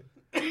 what is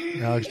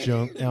it?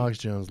 Alex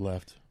Jones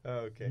left. Oh,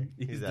 okay.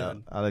 He's out.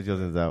 done. Alex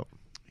Jones is out.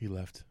 He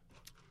left.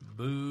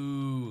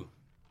 Boo.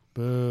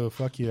 Boo.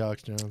 Fuck you,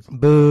 Alex Jones.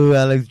 Boo,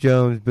 Alex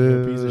Jones.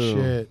 You're Boo. a piece of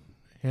shit.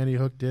 Handy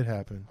hook did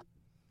happen.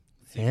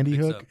 Handy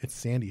Picks hook? up. It's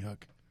Sandy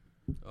Hook.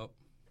 Oh,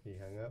 He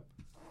hung up.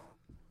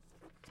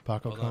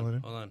 Paco hold calling on.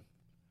 in. Hold on.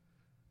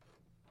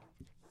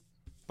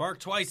 Bark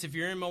twice if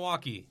you're in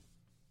Milwaukee.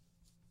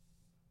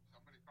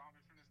 Somebody call me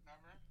from this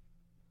number?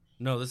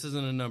 No, this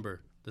isn't a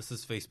number. This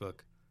is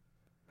Facebook.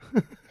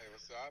 Hey,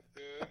 what's up,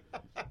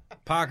 dude?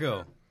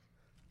 Paco,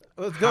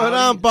 What's going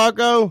on,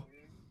 Paco?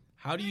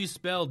 how do you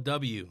spell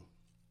W?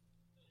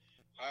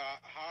 How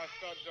I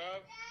spell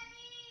dub?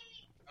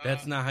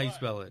 That's not how you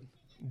spell it.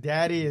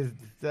 Daddy is.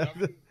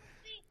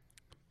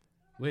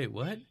 Wait,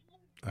 what?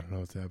 I don't know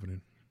what's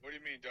happening. What do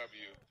you mean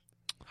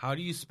W? How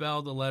do you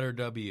spell the letter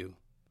W?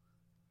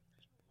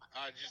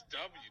 Just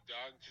W,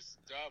 dog. Just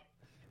dub.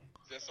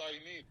 That's all you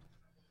need.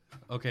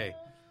 Okay,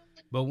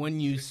 but when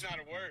you... It's not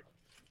a word.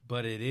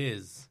 But it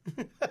is.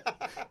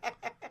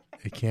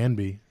 It can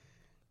be.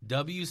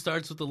 W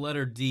starts with the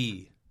letter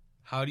D.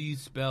 How do you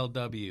spell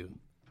W?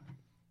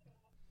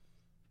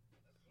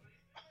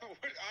 I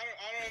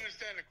don't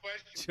understand the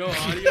question.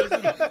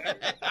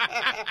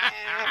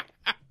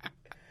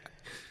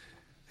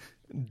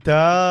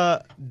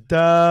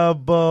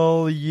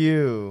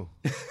 W.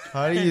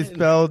 How do you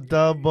spell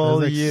W?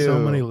 There's like so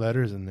many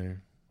letters in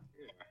there.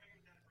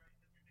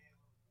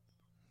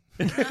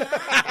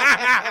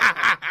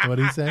 What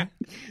did he say?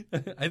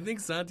 I think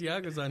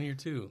Santiago's on here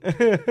too.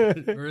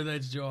 Or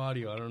that's Joe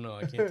Audio. I don't know.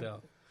 I can't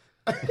tell.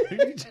 What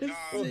did he just say?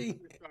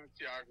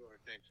 Santiago, I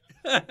think.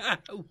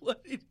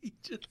 What did he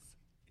just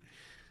say?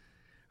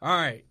 All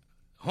right.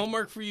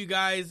 Homework for you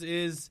guys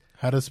is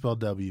How to spell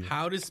W.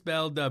 how to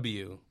spell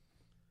W.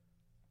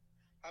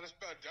 How to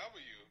spell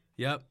W?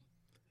 Yep.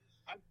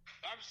 I'm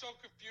so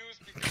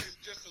confused because it's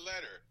just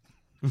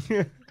a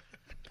letter.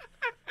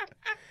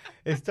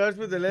 It starts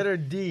with the letter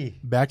D.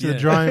 Back to Yeah. the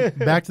drawing.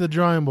 Back to the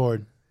drawing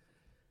board.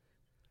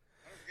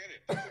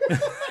 I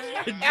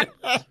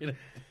don't get it.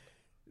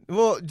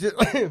 Well,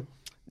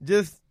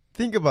 just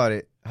think about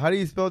it. How do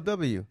you spell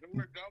W? The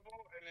word double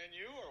and then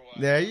you or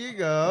what? There you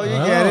go. You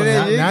Oh, getting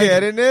now- it. You now-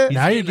 getting it.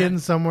 Now you're getting getting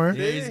somewhere.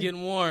 Yeah, he's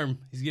getting warm.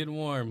 He's getting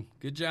warm.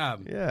 Good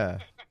job. Yeah.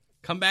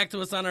 Come back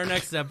to us on our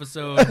next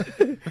episode.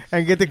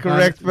 And get the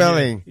correct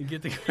spelling. You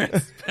get the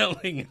correct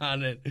spelling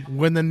on it.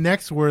 When the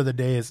next word of the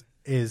day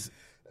is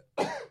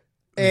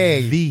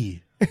A.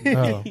 V.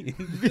 Oh.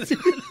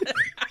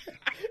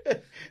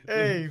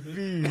 A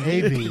V.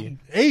 AV.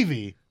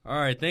 AV. All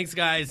right. Thanks,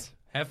 guys.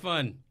 Have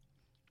fun.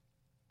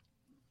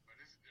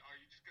 Are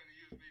you just going to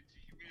use me to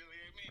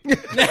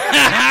humiliate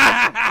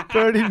me?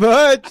 Pretty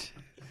much.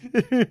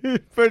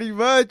 Pretty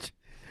much.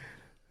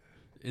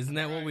 Isn't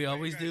that what we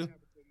always do?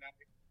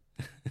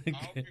 I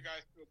hope you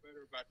guys feel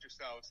better about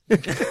yourselves.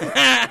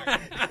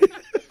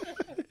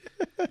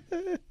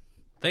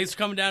 Thanks for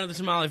coming down to the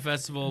Tamale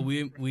Festival.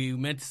 We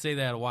meant to say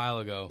that a while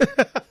ago.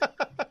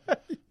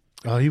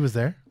 Oh, he was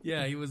there?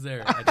 Yeah, he was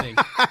there, I think.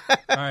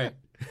 All right.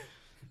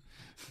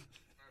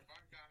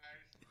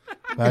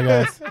 Bye,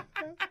 guys.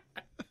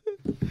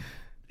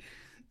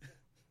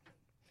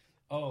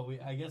 Oh,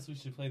 I guess we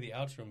should play the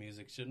outro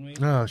music, shouldn't we?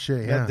 Oh,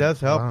 shit, yeah. That does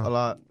help Wow. a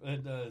lot.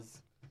 It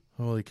does.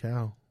 Holy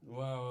cow.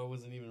 Wow, I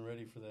wasn't even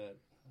ready for that.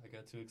 I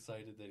got too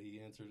excited that he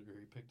answered or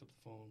he picked up the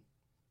phone.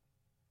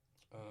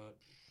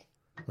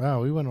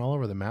 Wow, we went all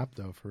over the map,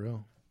 though, for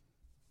real.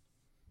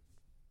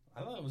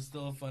 I thought it was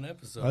still a fun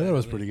episode. I thought it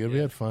was pretty good. We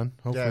Yeah. had fun.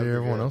 Hopefully, it was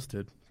everyone good. else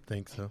did.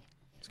 Think so.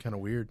 It's kind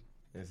of weird.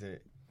 It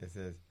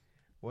says,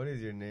 what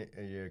is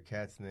your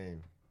cat's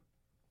name?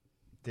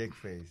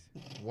 Dickface.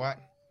 What?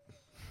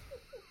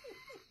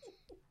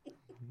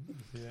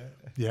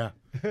 Yeah.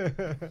 You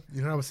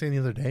know what I was saying the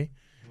other day?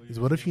 Is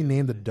what if you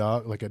named a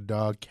dog like a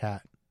dog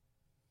cat?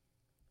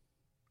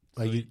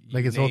 Like, So you,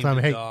 like his whole named time,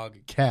 the hey, dog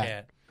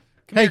cat.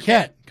 Come Hey, here,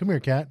 cat. Come here,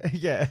 cat.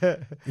 Yeah.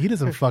 He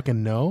doesn't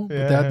fucking know, but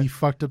Yeah. that'd be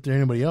fucked up to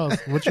anybody else.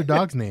 What's your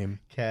dog's name?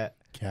 Cat.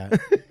 Cat.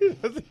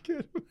 That's a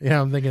good one.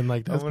 Yeah, I'm thinking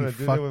like that's I wanna be do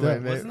that fucked with my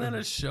up. name. Wasn't that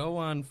a show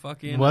on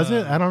fucking... Was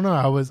it? I don't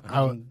know.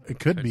 It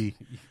could I- be.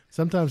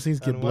 Sometimes things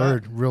get On what?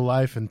 blurred, real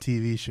life and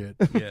TV shit.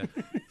 Yeah.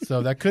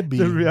 So that could be.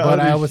 The But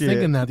reality I was shit.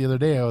 thinking that the other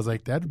day. I was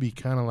like, that'd be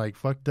kind of like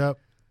fucked up,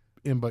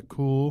 but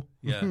cool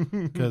Yeah.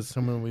 because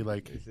someone we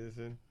like. Hey,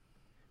 citizen,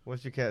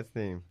 what's your cat's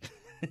name?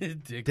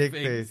 Dick Dickface.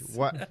 face.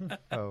 What?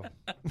 Oh.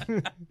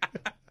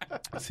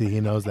 See, he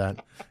knows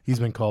that. He's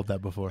been called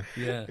that before.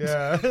 Yeah.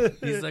 Yeah.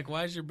 He's like,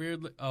 why is your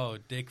beard... Oh,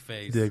 dick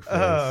face. Dick face.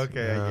 Oh,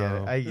 okay, I get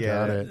it. I get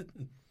got it.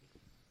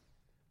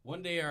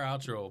 One day our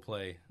outro will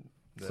play.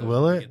 So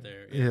Will when we it? get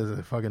there. Yeah. Does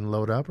it fucking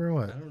load up or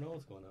what? I don't know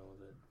what's going on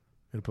with it.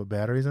 Gonna put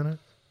batteries in it?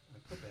 I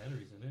put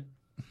batteries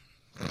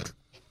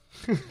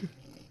in it.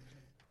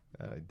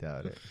 I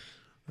doubt it.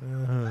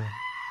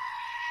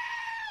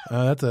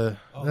 That's a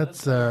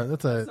That's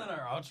not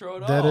our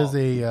outro at that all.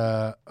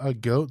 is a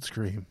goat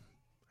scream,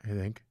 I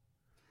think,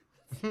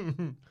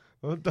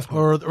 What the?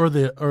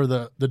 or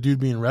the dude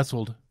being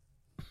wrestled.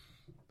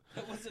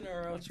 That wasn't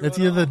our outro. It's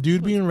at either the all.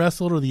 dude being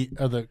wrestled or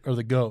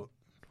the goat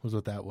was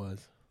what that was.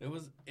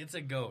 It's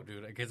a goat,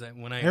 dude. Because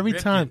when I Every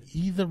ripped time,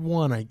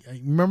 it, I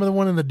remember the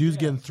one in the dude's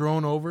getting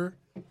thrown over.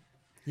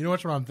 You know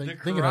which one I'm the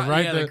thinking of, karate-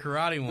 right? Yeah, the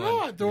karate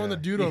one. Throwing the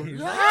dude over.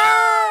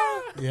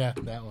 Ah! Yeah,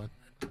 that one.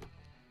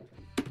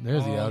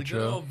 There's the good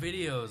outro. old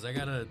videos. I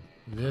gotta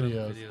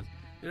Videos.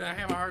 Dude, I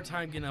have a hard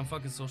time getting on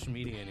fucking social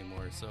media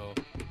anymore. So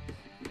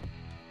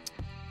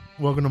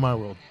Welcome to my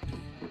world,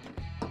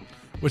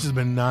 which has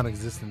been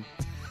non-existent.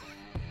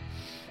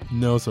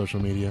 No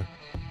social media.